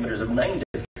aperture diameters of 9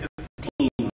 to 15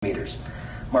 meters.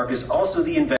 Mark is also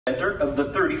the inventor of the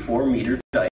 34-meter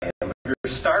diameter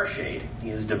Starshade he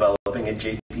is developing at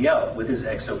JPL with his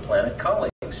exoplanet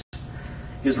colleagues.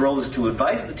 His role is to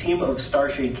advise the team of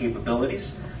Starshade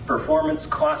capabilities, performance,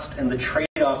 cost, and the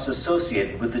trade-offs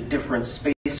associated with the different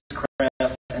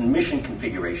spacecraft and mission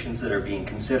configurations that are being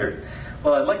considered.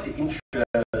 Well, I'd like to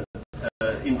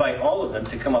invite all of them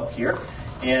to come up here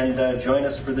and join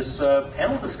us for this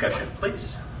panel discussion,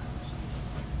 please.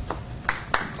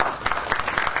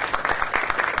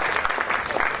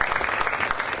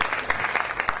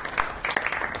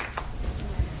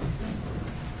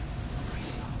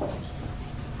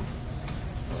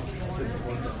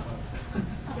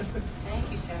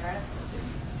 Thank you, Sarah.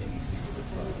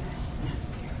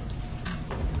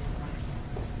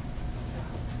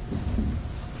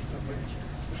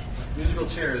 Musical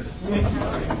chairs.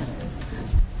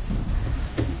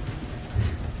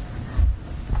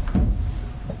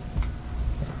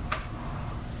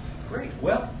 Great.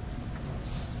 Well,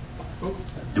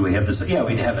 do we have this? Yeah,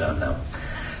 we have it on now.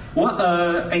 Well,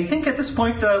 I think at this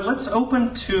point, let's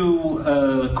open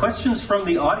to questions from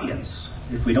the audience.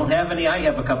 If we don't have any, I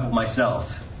have a couple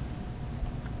myself.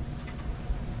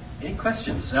 Any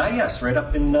questions? Yes, right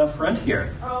up in front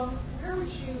here. How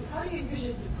do you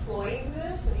envision deploying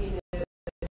this? I mean,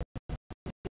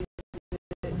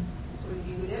 so would it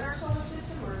be within our solar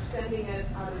system or sending it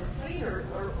out of the plane, or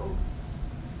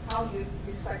how do you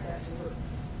expect that to work?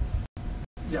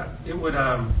 Yeah, it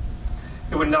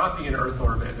would not be in Earth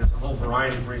orbit. There's a whole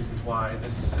variety of reasons why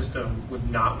this system would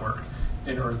not work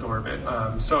in Earth orbit.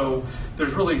 So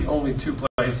there's really only two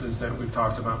places that we've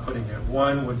talked about putting it.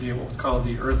 One would be what's called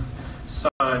the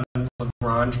Earth-Sun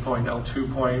Lagrange point,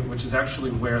 L2 point, which is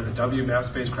actually where the WMAP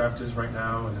spacecraft is right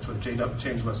now, and it's where the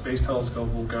James Webb Space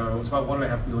Telescope will go. It's about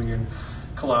 1.5 million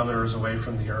kilometers away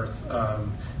from the Earth.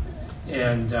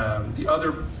 The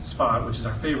other spot, which is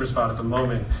our favorite spot at the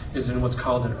moment, is in what's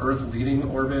called an Earth-leading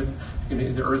orbit. You can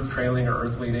either Earth-trailing or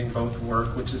Earth-leading, both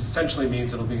work, which essentially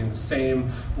means it'll be in the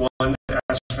same one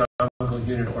astronomical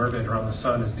unit orbit around the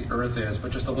Sun as the Earth is,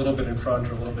 but just a little bit in front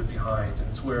or a little bit behind. And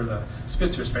it's where the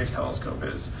Spitzer Space Telescope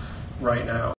is right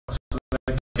now. So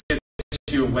that gets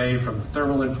you away from the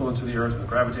thermal influence of the Earth and the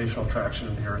gravitational attraction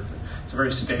of the Earth. It's a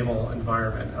very stable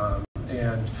environment.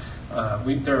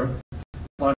 There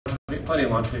are plenty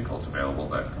of launch vehicles available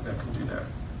that can do that.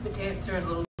 But to answer it a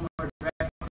little more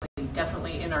directly,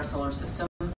 definitely in our solar system,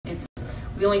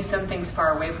 we only send things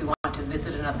far away if we want to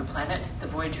visit another planet. The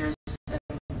Voyagers and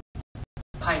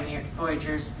Pioneer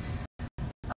Voyagers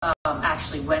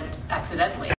actually went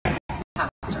accidentally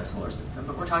past our solar system,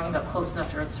 but we're talking about close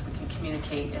enough to Earth so we can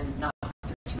communicate and not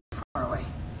get too far away.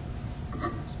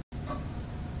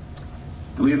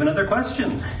 Do we have another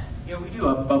question? Yeah, we do,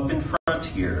 up in front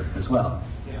here as well.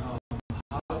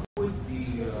 How would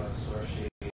the Starshade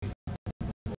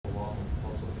move along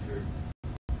also if you're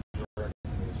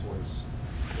directing it towards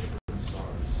different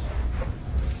stars?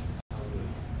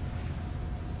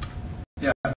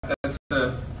 Yeah, that's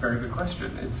a very good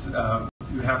question. It's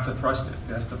you have to thrust it.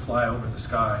 It has to fly over the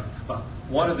sky. Well,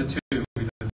 one of the two, either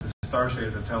the Starshade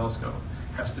or the telescope,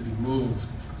 has to be moved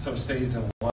so it stays in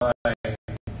line.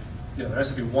 There has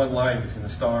to be one line between the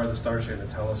star, the Starshade, and the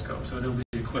telescope. So it'll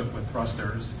be equipped with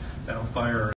thrusters that'll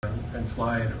fire and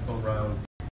fly it around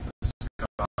the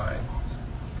sky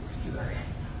to do that.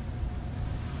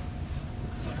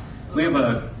 We have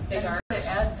a And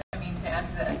to add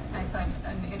to that, I find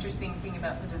an interesting thing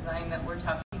about the design that we're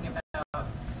talking about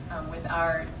with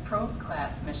our probe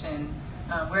class mission.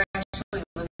 We're actually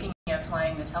looking at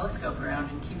flying the telescope around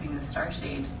and keeping the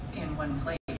Starshade in one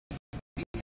place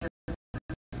because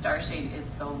the Starshade is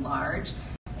so large,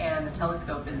 and the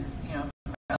telescope is, a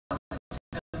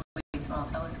relatively small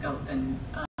telescope, and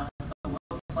so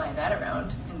we'll fly that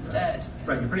around instead.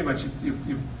 Right. You pretty much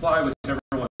you fly whichever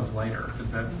one is lighter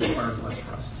because that requires less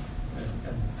thrust.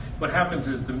 And what happens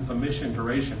is the mission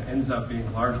duration ends up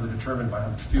being largely determined by how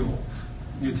much fuel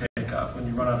you take up. When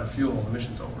you run out of fuel, the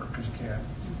mission's over because you can't.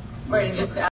 Right, and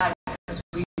just to add, because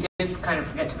we did kind of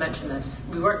forget to mention this,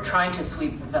 we weren't trying to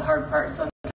sweep the hard parts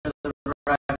under the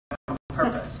rug on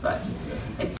purpose, but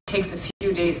it takes a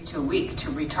few days to a week to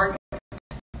retarget.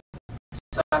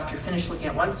 So after you finish looking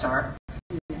at one star,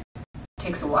 it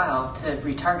takes a while to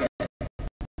retarget it,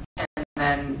 and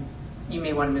then you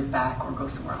may want to move back or go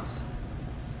somewhere else.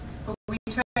 But we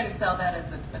try to sell that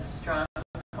as a strong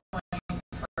point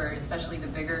for especially the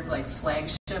bigger, like,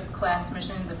 flagship class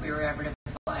missions. If we were ever to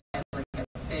fly like a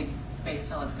big space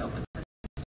telescope with the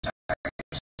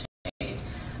Starshade,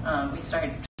 we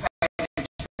started trying to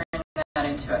turn that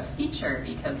into a feature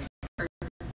because for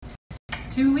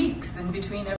 2 weeks in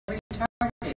between every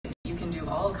target, you can do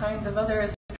all kinds of other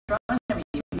astronomy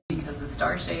because the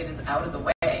Starshade is out of the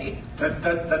way.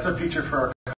 That's a feature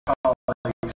for our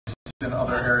colleagues in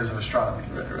other areas of astronomy,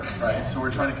 right? So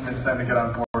we're trying to convince them to get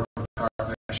on board with our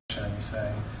mission, and we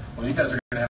say, well, you guys are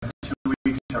going to have 2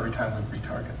 weeks every time we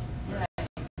retarget. Yeah.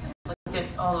 Look at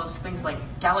all those things like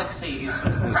galaxies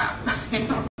and crap,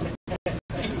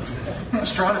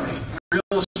 Astronomy, real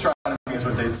astronomy is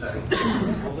what they'd say.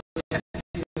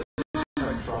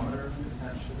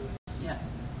 Yeah.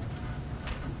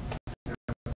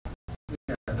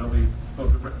 There'll be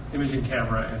both an imaging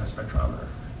camera and a spectrometer.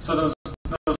 So those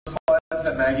slides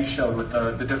that Maggie showed with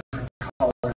the different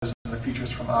colors and the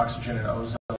features from oxygen and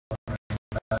ozone and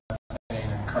methane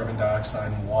and carbon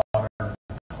dioxide and water and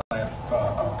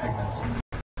plant pigments,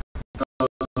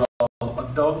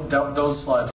 those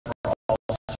slides were all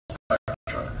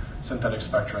spectra, synthetic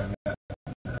spectra, and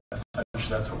essentially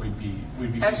that's what we'd be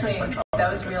Actually, using spectrometry. that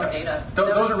was real data.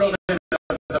 Those are real data.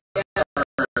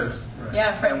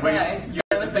 Yeah, from you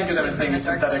have to think of them as being a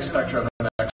synthetic spectra of an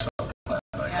exoplanet,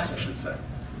 I guess I should say.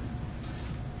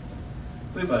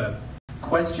 We have a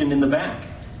question in the back.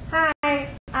 Hi. I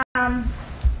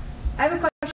have a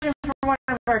question from one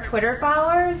of our Twitter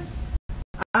followers.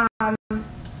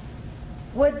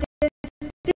 Would this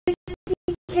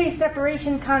 50K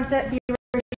separation concept be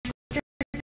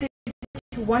restricted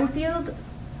to one field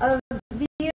of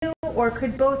view, or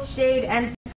could both shade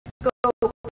and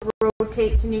scope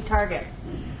rotate to new targets?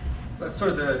 That's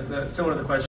sort of the similar to the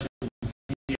question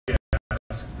he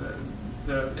asked.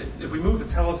 If we move the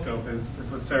telescope, as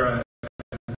what Sarah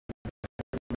and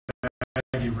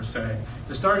Maggie were saying,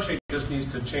 the Starshade just needs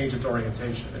to change its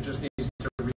orientation. It just needs to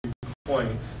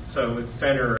repoint so its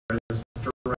center is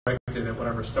directed at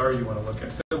whatever star you want to look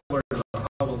at, similar to the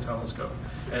Hubble telescope.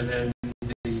 And then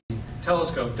the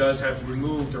telescope does have to be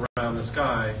moved around the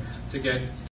sky to get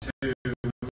to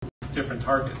different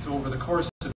targets. So over the course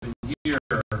of the year,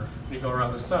 when you go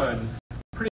around the sun,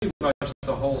 pretty much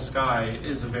the whole sky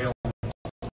is available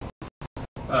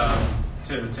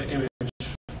to image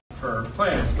for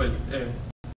planets, but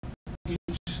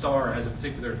each star has a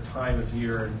particular time of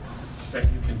year that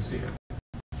you can see it.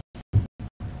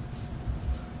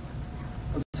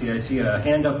 Let's see, I see a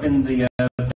hand up in the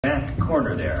back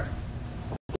corner there.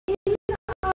 In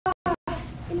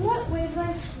what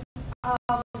wavelengths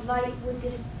of light would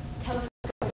this telescope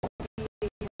be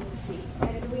able to see?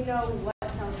 And do we know what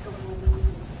telescope will be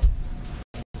using?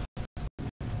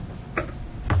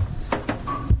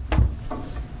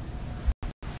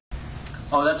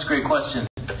 Oh, that's a great question.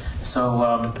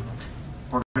 So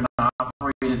we're going to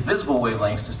operate at visible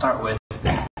wavelengths to start with.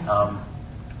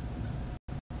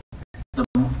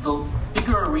 The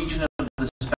bigger a region of the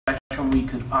spectrum we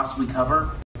could possibly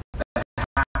cover, the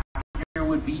happier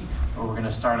would be. But we're going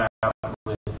to start out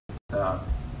with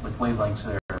wavelengths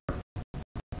that are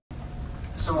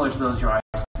similar to those your eyes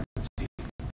can see.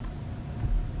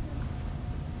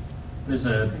 There's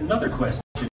another question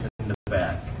in the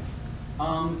back.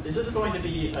 Is this going to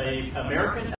be an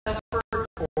American effort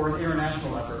or an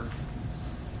international effort?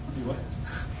 Do what?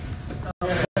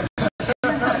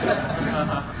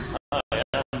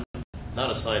 I'm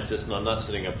not a scientist and I'm not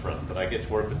sitting up front, but I get to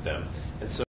work with them. And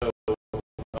so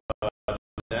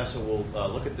NASA NASA will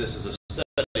look at this as a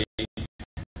study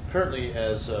currently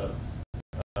as an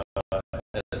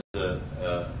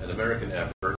American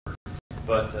effort,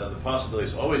 but the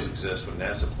possibilities always exist when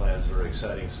NASA plans a very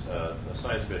exciting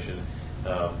science mission.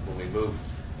 When we move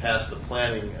past the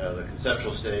planning, the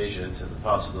conceptual stage, into the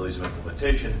possibilities of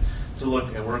implementation, to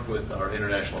look and work with our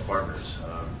international partners.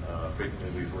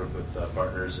 Frequently, we've worked with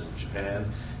partners in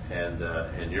Japan and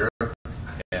in Europe,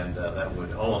 and that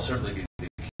would almost certainly be the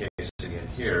case again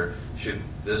here, should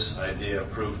this idea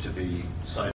prove to be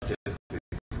scientifically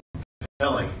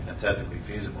compelling and technically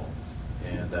feasible.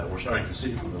 And we're starting to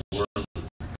see from the work.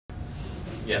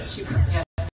 Yes. Yeah.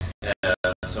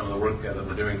 Some of the work that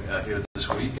we're doing here this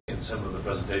week and some of the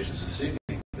presentations this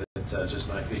evening that just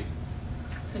might be.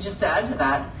 So just to add to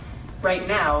that, right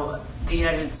now the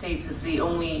United States is the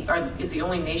only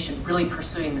nation really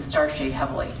pursuing the Starshade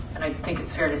heavily, and I think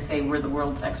it's fair to say we're the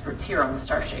world's experts here on the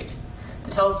Starshade.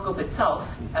 The telescope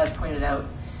itself, as pointed out,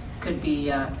 could be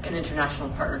an international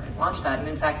partner could launch that, and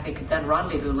in fact they could then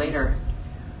rendezvous later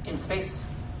in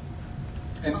space.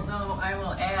 Although I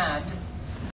will add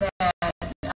that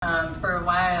for a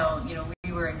while,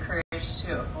 we were encouraged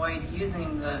to avoid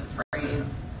using the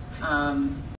phrase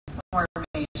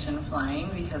formation flying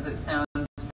because it sounds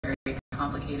very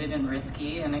complicated and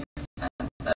risky and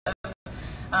expensive.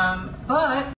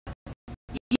 But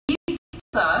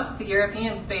ESA, the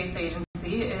European Space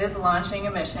Agency, is launching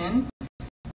a mission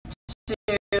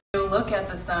to look at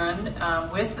the sun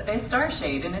with a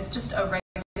starshade, and it's just a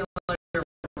regular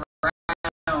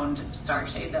round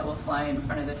starshade that will fly in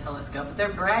front of the telescope. But they're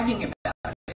bragging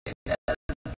about it as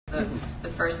the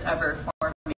first ever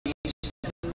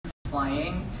formation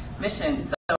flying mission.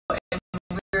 So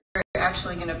we're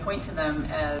actually going to point to them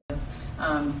as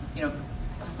a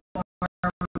form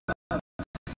of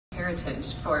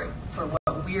heritage for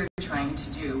what we're trying to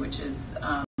do, which is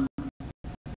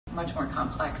much more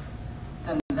complex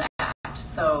than that.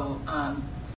 So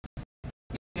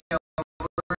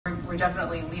we're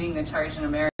definitely leading the charge in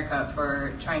America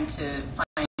for trying to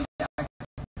find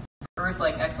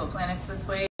Earth-like exoplanets this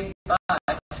way, but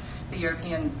the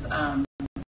Europeans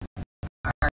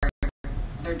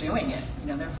they're doing it.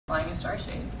 They're flying a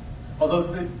starshade. Although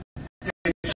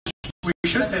we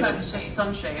should say that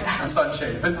sunshade.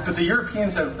 Sunshade, but the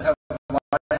Europeans have lined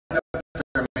up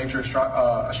their major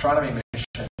astronomy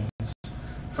missions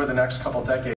for the next couple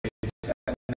decades,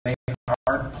 and they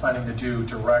aren't planning to do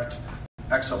direct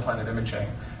exoplanet imaging.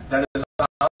 That is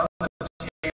on the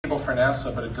table for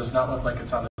NASA, but it does not look like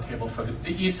it's on the table for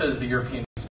the ESA is the European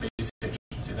Space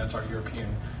Agency. That's our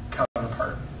European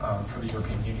counterpart for the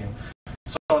European Union.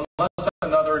 So unless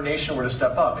another nation were to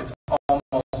step up, it's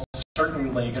almost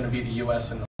certainly going to be the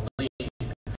U.S. in the lead.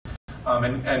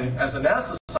 And as a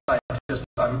NASA scientist,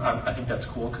 I think that's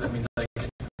cool because that means I get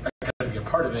to be a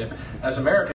part of it. As an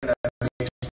American, that makes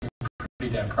me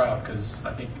pretty damn proud because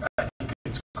I think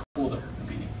it's cool to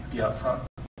be out front.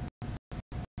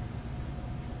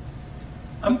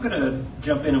 I'm going to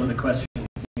jump in with a question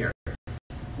here.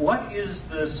 What is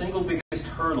the single biggest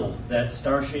hurdle that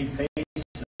Starshade faces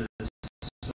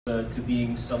to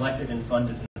being selected and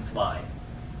funded and fly?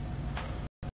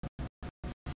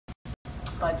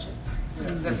 Budget. Yeah,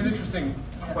 that's an interesting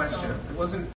question. It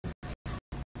wasn't.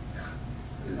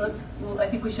 Well, I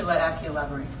think we should let Aki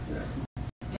elaborate.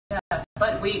 Yeah,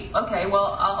 but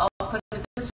I'll put it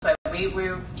this way: we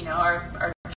were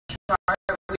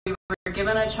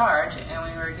given a charge, and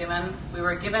we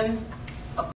were given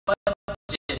a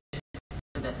budget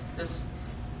for this.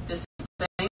 This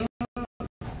thing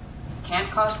can't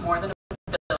cost more than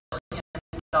 $1 billion.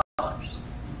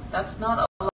 That's not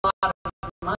a lot of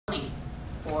money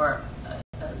for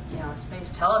a space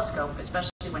telescope,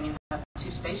 especially when you have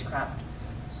 2 spacecraft.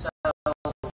 So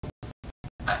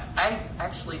I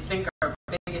actually think our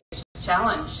biggest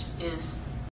challenge is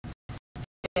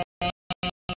staying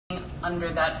under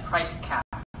that price cap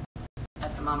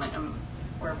at the moment, and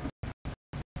we're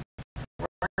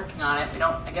working on it.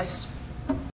 I guess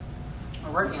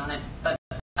we're working on it, but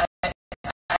I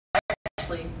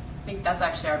actually think that's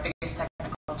actually our biggest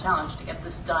technical challenge, to get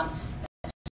this done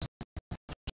as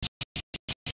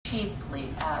cheaply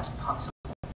as possible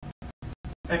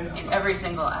in every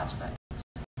single aspect.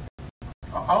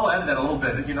 I'll add that a little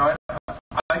bit.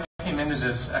 I came into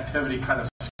this activity kind of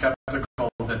skeptical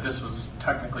that this was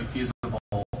technically feasible,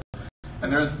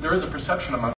 and there is a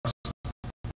perception amongst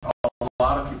a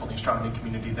lot of people in the astronomy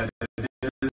community that it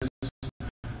is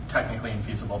technically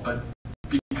infeasible. But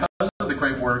because of the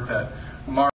great work that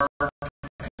Mark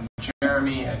and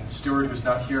Jeremy and Stuart, who's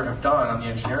not here, have done on the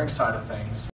engineering side of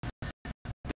things,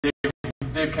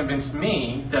 they've convinced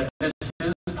me that this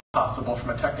is possible from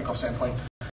a technical standpoint.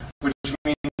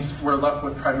 left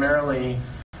with primarily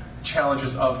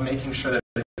challenges of making sure that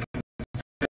it can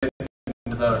fit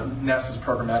into the NASA's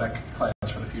programmatic plans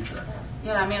for the future.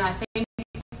 Yeah, I mean, I think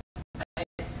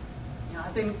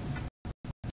I've been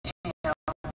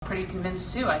pretty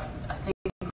convinced too. I think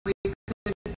we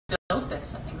could build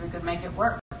this. I think we could make it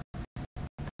work.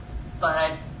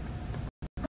 But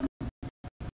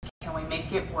can we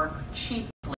make it work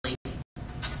cheaply?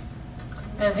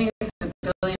 And I think it's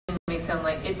 $1 billion may sound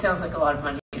like it sounds like a lot of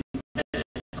money,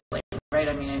 right?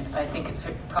 I mean, I think it's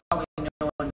probably no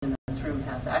one in this room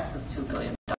has access to $1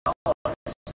 billion.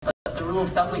 But the rule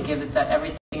of thumb we give is that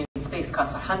everything in space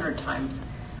costs 100 times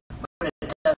what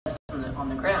it does on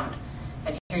the ground.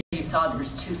 And here you saw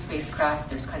there's 2 spacecraft.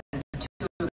 There's kind of 2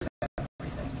 of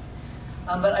everything.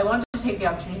 But I wanted to take the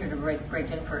opportunity here to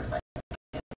break in for a second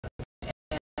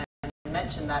and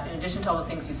mention that in addition to all the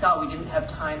things you saw, we didn't have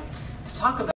time to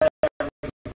talk about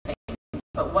everything.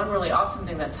 But one really awesome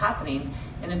thing that's happening,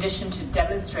 in addition to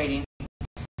demonstrating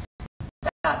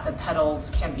that the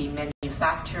pedals can be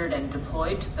manufactured and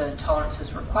deployed to the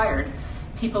tolerances required,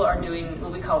 people are doing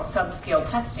what we call subscale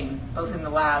testing, both in the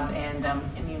lab and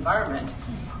in the environment.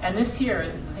 And this here,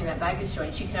 the thing that Mag is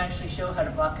showing, she can actually show how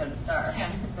to block out a star.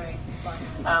 Yeah, right.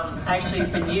 Actually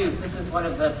been used. This is one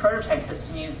of the prototypes that's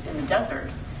been used in the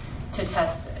desert to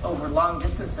test over long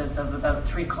distances of about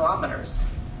 3 kilometers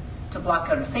to block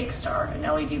out a fake star, an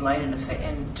LED light,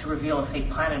 and to reveal a fake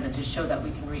planet, and to show that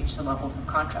we can reach the levels of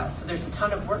contrast. So there's a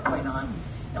ton of work going on,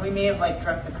 and we may have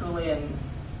drunk the Kool-Aid and,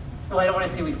 well, I don't want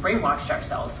to say we've brainwashed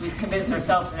ourselves. We've convinced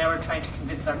ourselves, and now we're trying to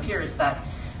convince our peers that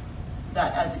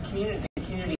as a community, the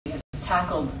community has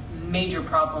tackled major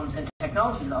problems in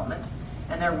technology development,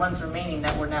 and there are ones remaining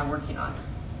that we're now working on.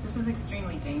 This is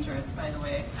extremely dangerous, by the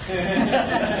way.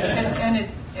 and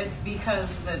it's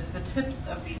because the tips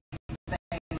of these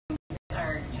things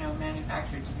are,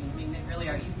 manufactured to be. I mean, they really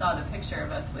are. You saw the picture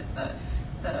of us with the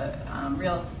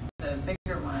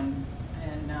bigger one,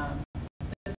 and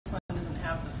this one doesn't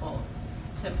have the full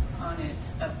tip on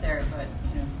it up there, but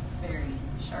it's very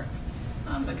sharp.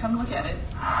 But come look at it.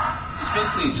 It's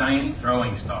basically a giant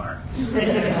throwing star.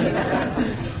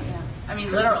 I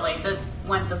mean, literally,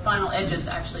 when the final edges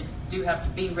actually do have to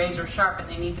be razor sharp, and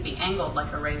they need to be angled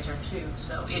like a razor too.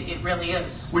 So it really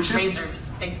is razor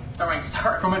big throwing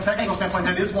star. From a technical standpoint,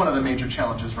 that is one of the major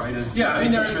challenges, right? Is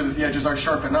making sure that the edges are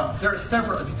sharp enough. There are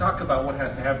several. If you talk about what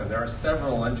has to happen, there are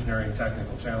several engineering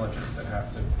technical challenges that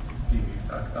have to be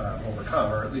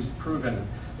overcome, or at least proven,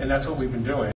 and that's what we've been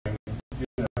doing.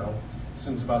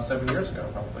 Since about 7 years ago,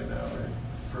 probably now. Right?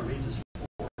 For me, just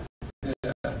 4.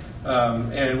 Yeah.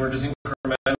 And we're just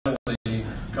incrementally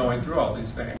going through all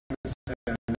these things.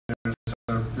 And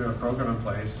there's a program in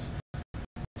place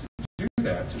to do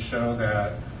that, to show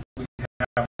that we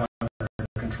have under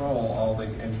control all the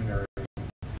engineering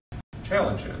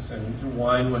challenges. And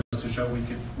one was to show we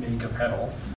could make a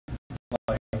pedal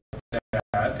like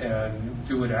that and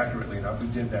do it accurately enough. We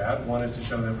did that. One is to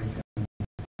show that we can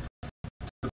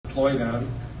deploy them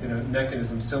in a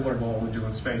mechanism similar to what we do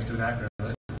in space, do it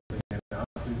accurately enough.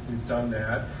 We've done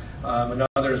that.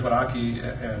 Another is what Aki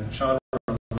and Sean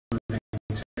were alluding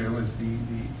to, is the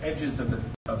edges of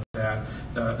that.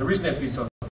 The reason they have to be so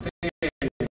thin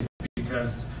is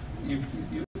because you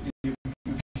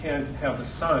can't have the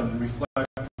sun reflect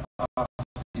off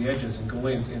the edges and go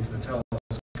into the telescope.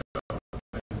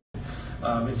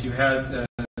 If you had a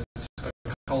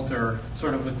occulter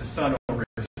sort of with the sun over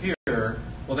here,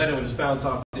 well, then it would just bounce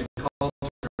off the occulter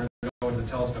and go into the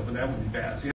telescope, and that would be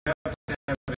bad. So you have to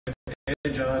have an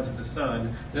edge onto the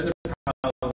sun. Then the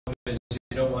problem is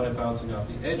you don't want it bouncing off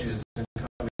the edges and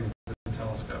coming into the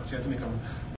telescope. So you have to make them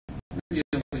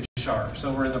really sharp.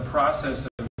 So we're in the process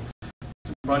of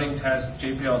running tests.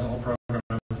 JPL has a whole program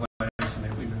in place,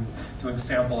 and we've been doing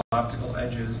sample optical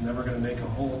edges, and then we're going to make a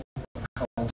whole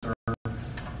occulter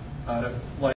out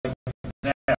of like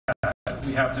that.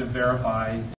 We have to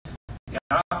verify the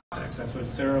optics. That's what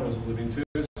Sarah was alluding to.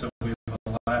 So we have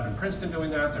a lab in Princeton doing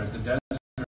that. There's the desert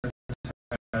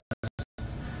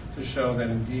test to show that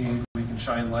indeed we can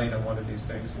shine light on one of these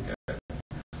things and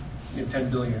get 10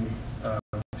 billion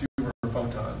fewer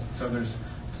photons. So there's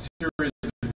a series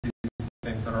of these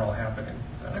things that are all happening.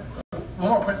 One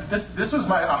more point. This was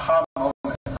my aha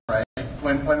moment, right?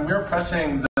 When we were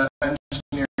pressing the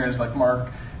engineers like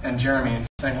Mark and Jeremy and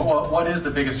saying, well, what is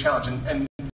the biggest challenge? And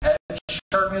edge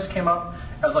sharpness came up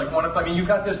as like one of, I mean, you've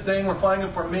got this thing, we're flying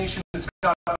in formation, it's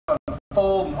got to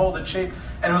fold and hold its shape,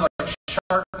 and it was like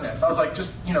sharpness. I was like,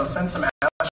 just, send some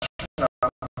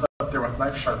astronauts up there with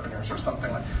knife sharpeners or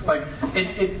something like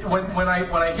when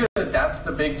I hear that that's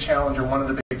the big challenge or one of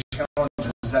the big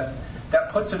challenges, that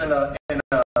puts it in a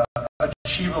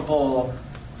achievable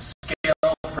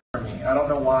scale for me. I don't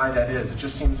know why that is. It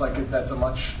just seems like that's a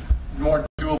much more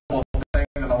doable thing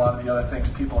than a lot of the other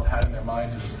things people have had in their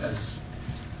minds as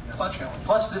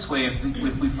Plus, this way, if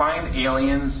we find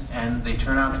aliens and they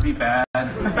turn out to be bad,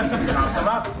 we can chop them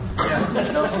up. Yes,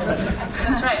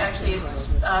 That's right. Actually, it's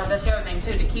that's the other thing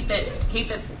too. To keep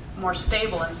it more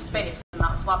stable in space and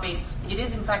not floppy. It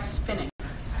is in fact spinning.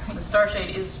 The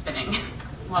Starshade is spinning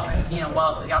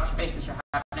while the observations are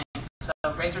happening. So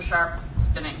razor sharp,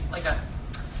 spinning like a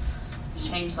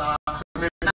chainsaw. Not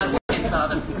a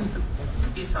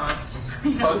chainsaw. The saws.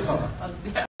 Buzzsaw.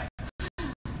 Yeah.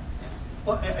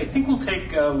 Well, I think we'll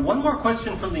take one more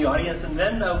question from the audience, and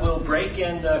then we'll break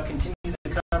and continue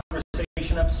the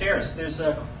conversation upstairs. There's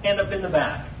a hand up in the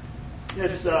back.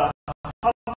 Yes, how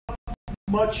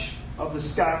much of the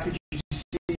sky could you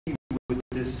see with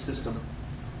this system?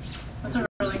 That's a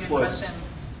really good question.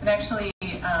 And actually,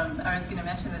 I was going to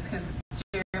mention this because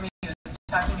Jeremy was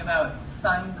talking about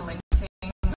sun glinting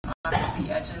off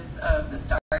the edges of the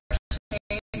star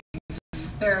shade.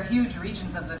 There are huge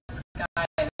regions of the sky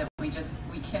that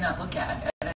we cannot look at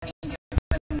any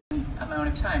given amount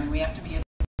of time. We have to be a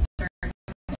certain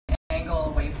angle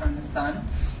away from the sun,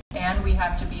 and we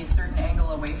have to be a certain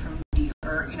angle away from the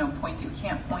Earth. We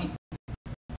can't point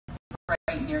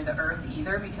right near the Earth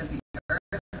either because the Earth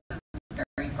is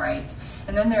very bright.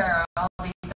 And then there are all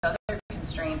these other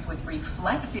constraints with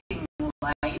reflecting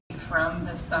light from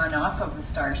the sun off of the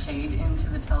star shade into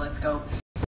the telescope.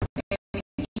 And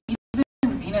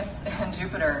even Venus and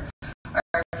Jupiter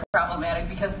are problematic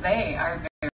because they are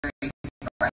very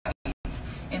bright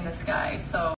in the sky.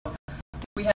 So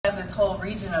we have this whole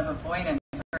region of avoidance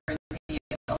where the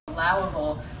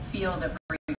allowable field of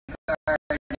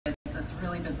regard is this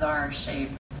really bizarre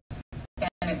shape.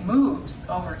 And it moves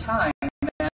over time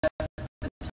as the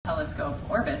telescope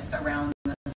orbits around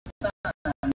the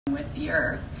sun with the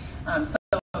Earth. So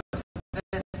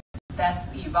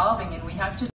that's evolving, and we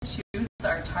have to choose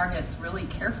our targets really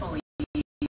carefully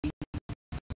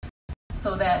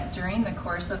so that during the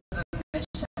course of the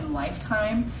mission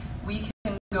lifetime, we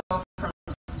can go from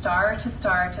star to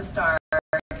star to star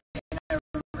in a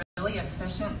really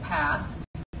efficient path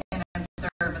and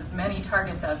observe as many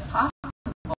targets as possible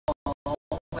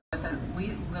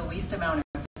with the least amount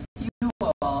of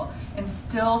fuel and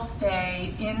still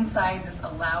stay inside this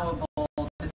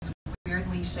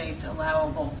weirdly shaped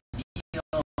allowable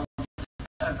field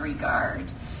of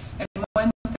regard. And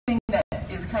one thing that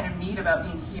is kind of neat about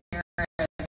being here at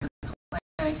the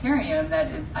planetarium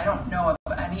that is, I don't know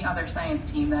of any other science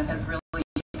team that has really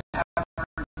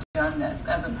ever done this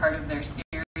as a part of their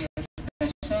serious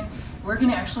mission. We're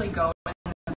going to actually go in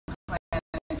the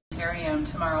planetarium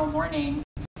tomorrow morning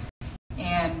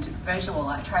and try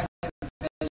to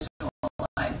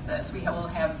visualize this. We will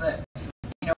have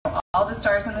all the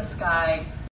stars in the sky,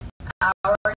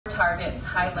 our targets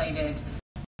highlighted,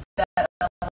 that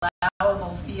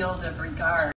allowable field of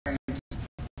regard,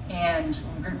 and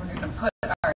we're going to put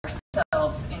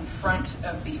ourselves in front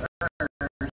of the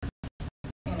Earth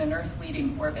in an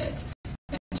Earth-leading orbit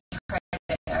and try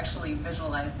to actually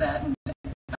visualize that and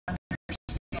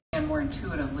understand more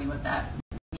intuitively what that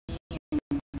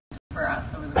means for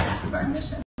us over the course of our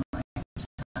mission.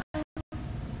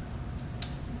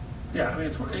 Yeah, I mean,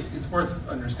 it's worth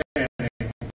understanding that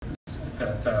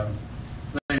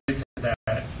related to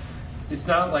that, it's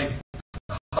not like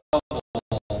Hubble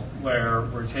where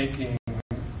we're taking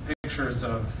pictures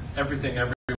of everything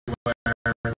everywhere,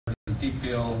 these deep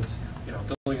fields,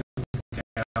 billions of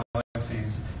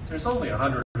galaxies. There's only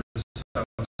 100 or so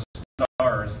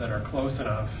stars that are close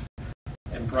enough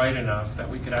and bright enough that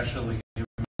we could actually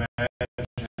imagine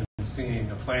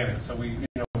seeing a planet. So we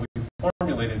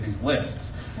formulated these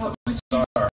lists of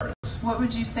stars. What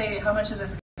would you say? How much of the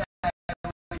sky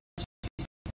would you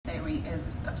say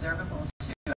is observable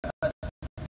to us?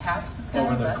 Half the sky?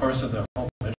 Over the less? course of the whole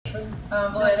mission?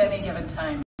 Well, at any given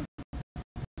time.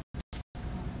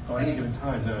 Oh, any given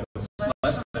time, no, it's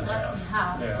less than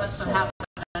half. Yeah, Less than half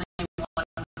at any one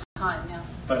time. Yeah.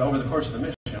 But over the course of the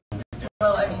mission, we get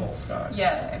the whole sky.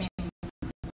 Yeah, I mean,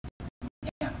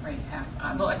 right, half.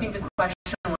 Well, I think the question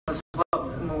was,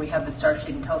 when we have the Starshade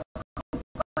and telescope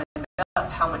lined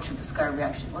up, how much of the sky are we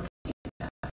actually looking at?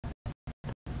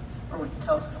 Or with the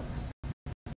telescope?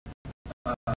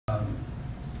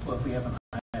 Well, if we have an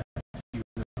eye view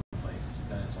in place,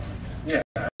 then it's only going to... Yeah,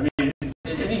 I mean,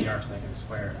 any arc's like a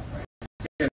square, right?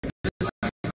 Yeah,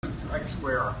 It's like a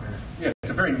square arc. Yeah,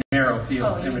 it's a very narrow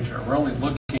field of imagery. We're only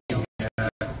looking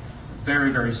at a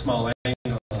very, very small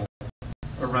angle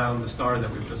around the star that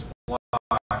we've just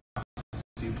blocked to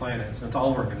see planets. That's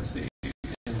all we're going to see in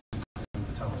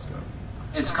the telescope.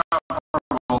 It's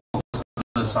comparable to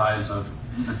the size of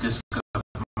the disk of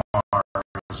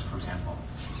Mars, for example.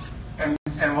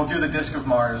 And we'll do the disk of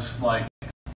Mars like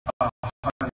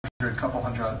couple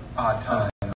hundred odd times.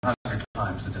 100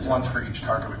 times the disk. Once for each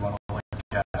target we want to look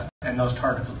at. And those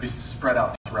targets will be spread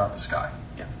out throughout the sky.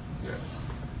 Yeah.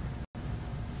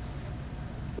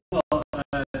 Well,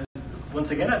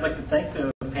 once again, I'd like to thank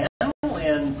the panel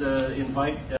and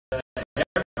invite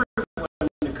everyone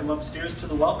to come upstairs to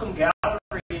the welcome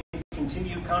gallery and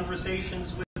continue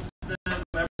conversations with the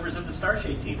members of the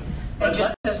Starshade team. And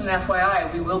just as an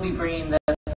FYI, we will be bringing the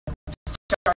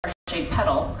Starshade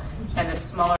pedal and the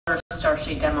smaller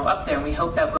Starshade demo up there, and we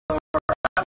hope that when we're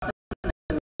up in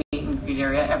the meet and greet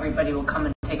area, everybody will come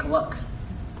and take a look.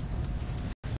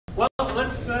 Well,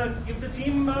 let's give the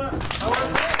team our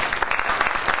thanks.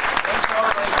 Thanks for all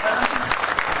the great questions.